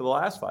trading for the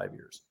last 5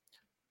 years.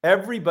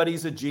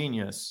 Everybody's a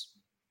genius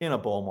in a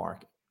bull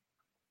market,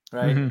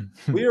 right?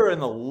 We are in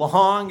the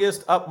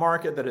longest up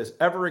market that has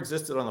ever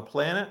existed on the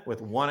planet,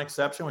 with one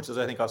exception, which is,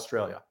 I think,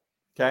 Australia.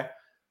 Okay.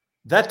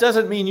 That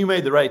doesn't mean you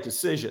made the right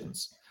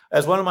decisions.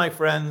 As one of my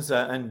friends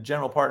and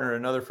general partner at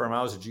another firm,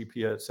 I was a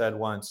GP, said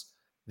once,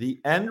 the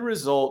end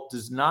result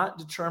does not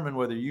determine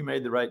whether you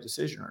made the right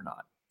decision or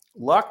not.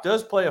 Luck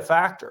does play a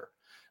factor.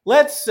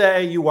 Let's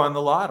say you won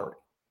the lottery.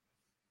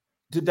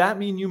 Did that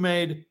mean you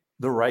made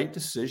the right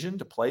decision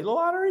to play the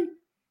lottery?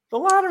 The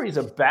lottery is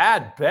a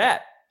bad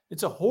bet.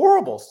 It's a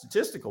horrible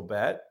statistical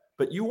bet,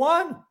 but you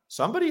won.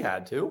 Somebody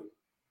had to.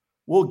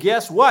 Well,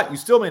 guess what? You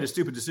still made a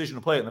stupid decision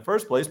to play it in the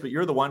first place, but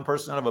you're the one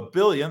person out of 1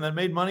 billion that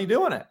made money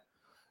doing it.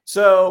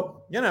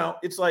 So,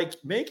 it's like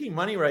making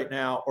money right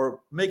now,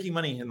 or making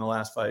money in the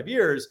last 5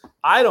 years,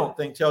 I don't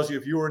think tells you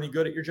if you were any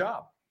good at your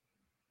job.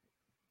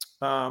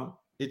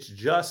 It's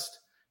just,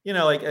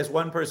 as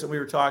one person we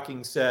were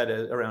talking said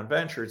around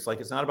venture, it's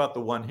not about the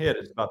one hit,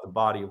 it's about the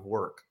body of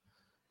work.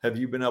 Have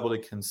you been able to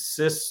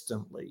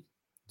consistently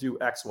do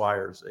X, Y,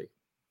 or Z?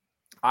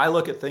 I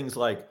look at things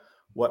like,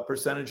 what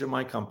percentage of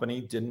my company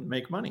didn't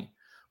make money?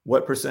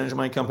 What percentage of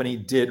my company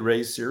did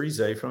raise Series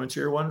A from a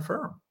tier 1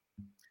 firm?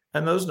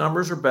 And those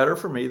numbers are better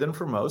for me than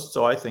for most.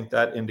 So I think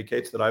that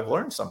indicates that I've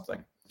learned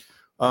something.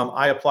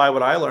 I apply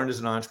what I learned as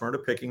an entrepreneur to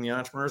picking the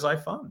entrepreneurs I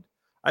fund.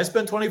 I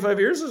spent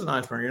 25 years as an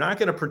entrepreneur. You're not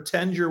going to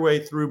pretend your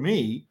way through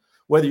me,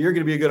 whether you're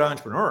going to be a good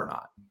entrepreneur or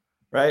not,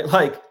 right?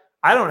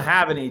 I don't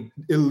have any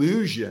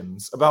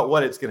illusions about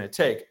what it's going to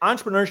take.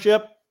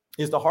 Entrepreneurship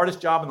is the hardest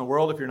job in the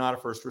world if you're not a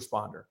first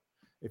responder.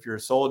 if you're a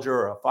soldier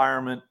or a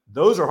fireman,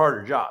 those are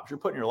harder jobs. You're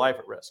putting your life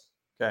at risk.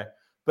 Okay.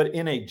 But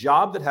in a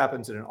job that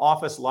happens in an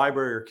office,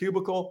 library, or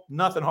cubicle,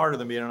 nothing harder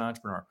than being an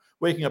entrepreneur.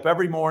 Waking up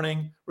every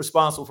morning,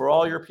 responsible for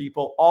all your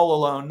people, all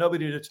alone,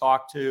 nobody to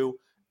talk to.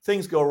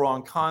 Things go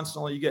wrong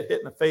constantly. You get hit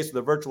in the face with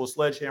a virtual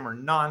sledgehammer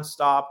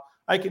nonstop.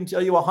 I can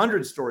tell you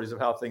 100 stories of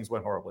how things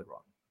went horribly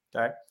wrong.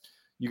 Okay.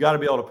 You got to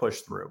be able to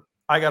push through.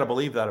 I got to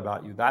believe that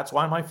about you. That's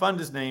why my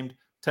fund is named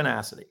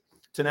Tenacity.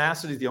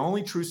 Tenacity is the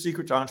only true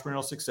secret to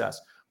entrepreneurial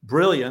success.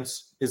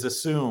 Brilliance is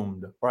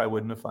assumed, or I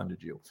wouldn't have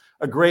funded you.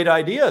 A great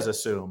idea is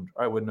assumed,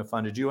 or I wouldn't have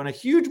funded you. And a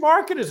huge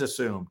market is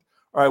assumed,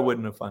 or I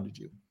wouldn't have funded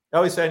you. I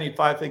always say I need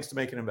 5 things to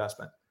make an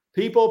investment.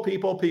 People,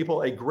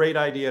 a great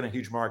idea, and a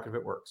huge market if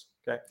it works.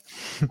 Okay.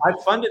 I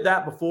funded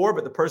that before,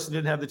 but the person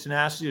didn't have the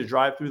tenacity to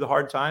drive through the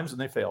hard times and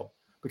they failed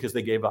because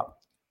they gave up.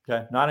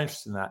 Okay. Not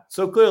interested in that.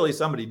 So clearly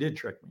somebody did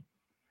trick me,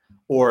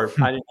 or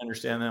I didn't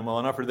understand them well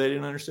enough, or they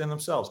didn't understand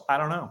themselves. I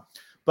don't know.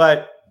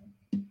 But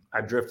I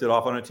drifted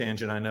off on a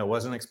tangent. I know it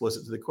wasn't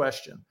explicit to the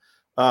question.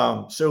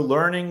 So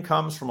learning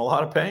comes from a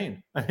lot of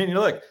pain. I mean,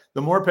 look,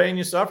 the more pain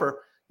you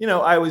suffer,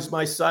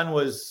 my son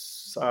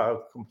was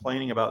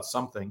complaining about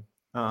something.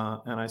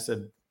 And I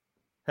said,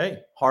 hey,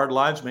 hard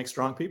lives make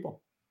strong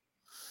people.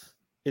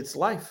 It's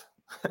life.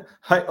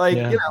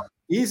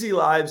 Easy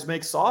lives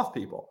make soft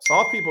people.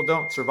 Soft people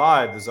don't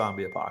survive the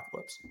zombie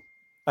apocalypse.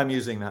 I'm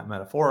using that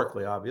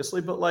metaphorically,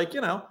 obviously, but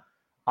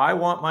I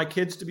want my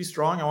kids to be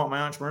strong. I want my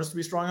entrepreneurs to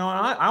be strong.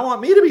 I want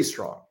me to be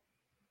strong.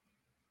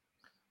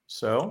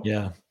 So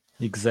yeah,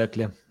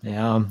 exactly.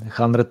 Yeah,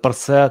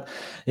 100%.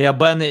 Yeah,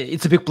 Ben,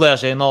 it's a big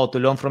pleasure, to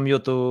learn from you,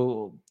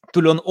 to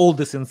learn all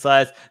these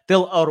insights.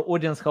 Tell our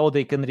audience how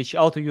they can reach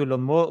out to you,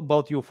 learn more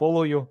about you,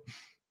 follow you.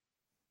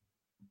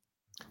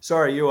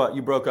 Sorry,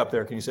 you broke up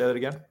there. Can you say that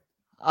again?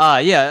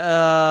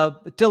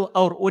 Tell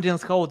our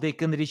audience how they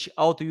can reach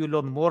out to you,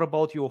 learn more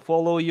about you,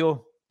 follow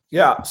you.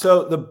 Yeah,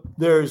 so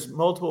there's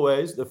multiple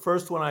ways. The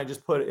first one I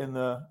just put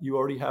you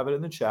already have it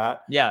in the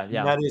chat. Yeah. And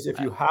that is, if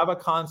you have a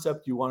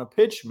concept you want to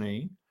pitch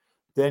me,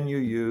 then you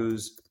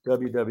use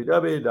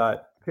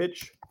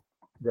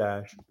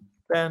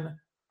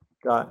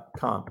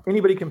www.pitch-ben.com.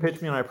 Anybody can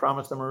pitch me and I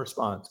promise them a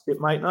response.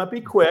 It might not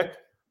be quick,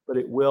 but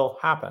it will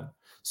happen.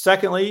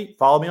 Secondly,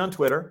 follow me on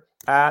Twitter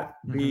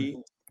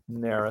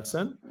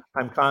 @bnarrison.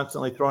 I'm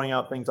constantly throwing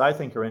out things I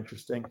think are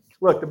interesting.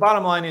 Look, the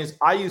bottom line is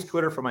I use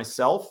Twitter for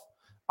myself.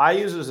 I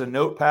use it as a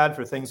notepad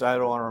for things I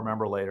don't want to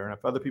remember later. And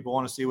if other people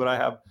want to see what I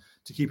have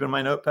to keep in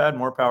my notepad,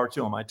 more power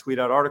to them. I tweet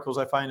out articles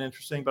I find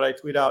interesting, but I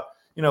tweet out,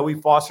 we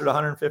fostered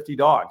 150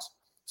 dogs.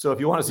 So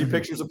if you want to see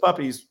pictures of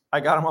puppies, I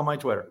got them on my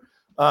Twitter.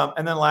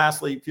 And then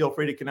lastly, feel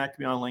free to connect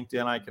me on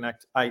LinkedIn.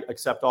 I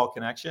accept all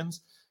connections.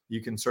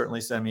 You can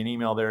certainly send me an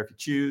email there if you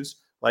choose.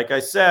 Like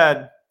I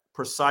said,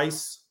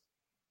 precise,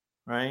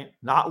 right?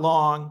 Not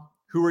long.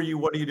 Who are you?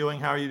 What are you doing?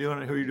 How are you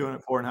doing it? Who are you doing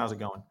it for? And how's it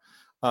going?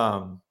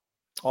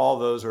 All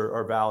those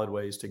are valid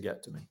ways to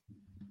get to me.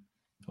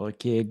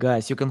 Okay,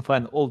 guys, you can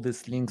find all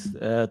these links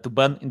to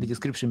Ben in the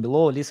description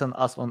below. Listen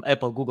us on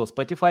Apple, Google,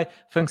 Spotify.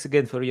 Thanks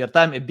again for your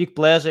time. A big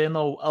pleasure. A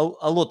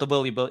lot of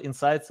valuable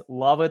insights.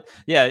 Love it.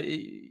 Yeah,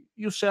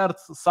 you shared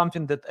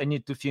something that I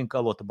need to think a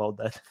lot about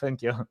that.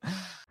 Thank you.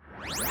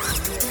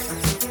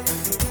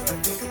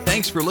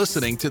 Thanks for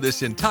listening to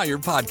this entire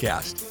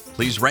podcast.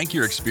 Please rank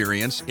your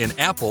experience in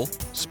Apple,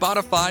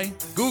 Spotify,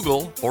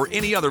 Google, or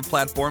any other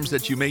platforms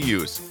that you may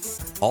use.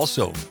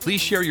 Also,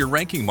 please share your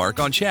ranking mark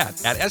on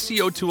chat at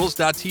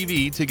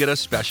SEOtools.tv to get a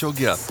special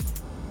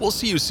gift. We'll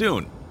see you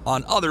soon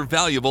on other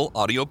valuable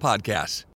audio podcasts.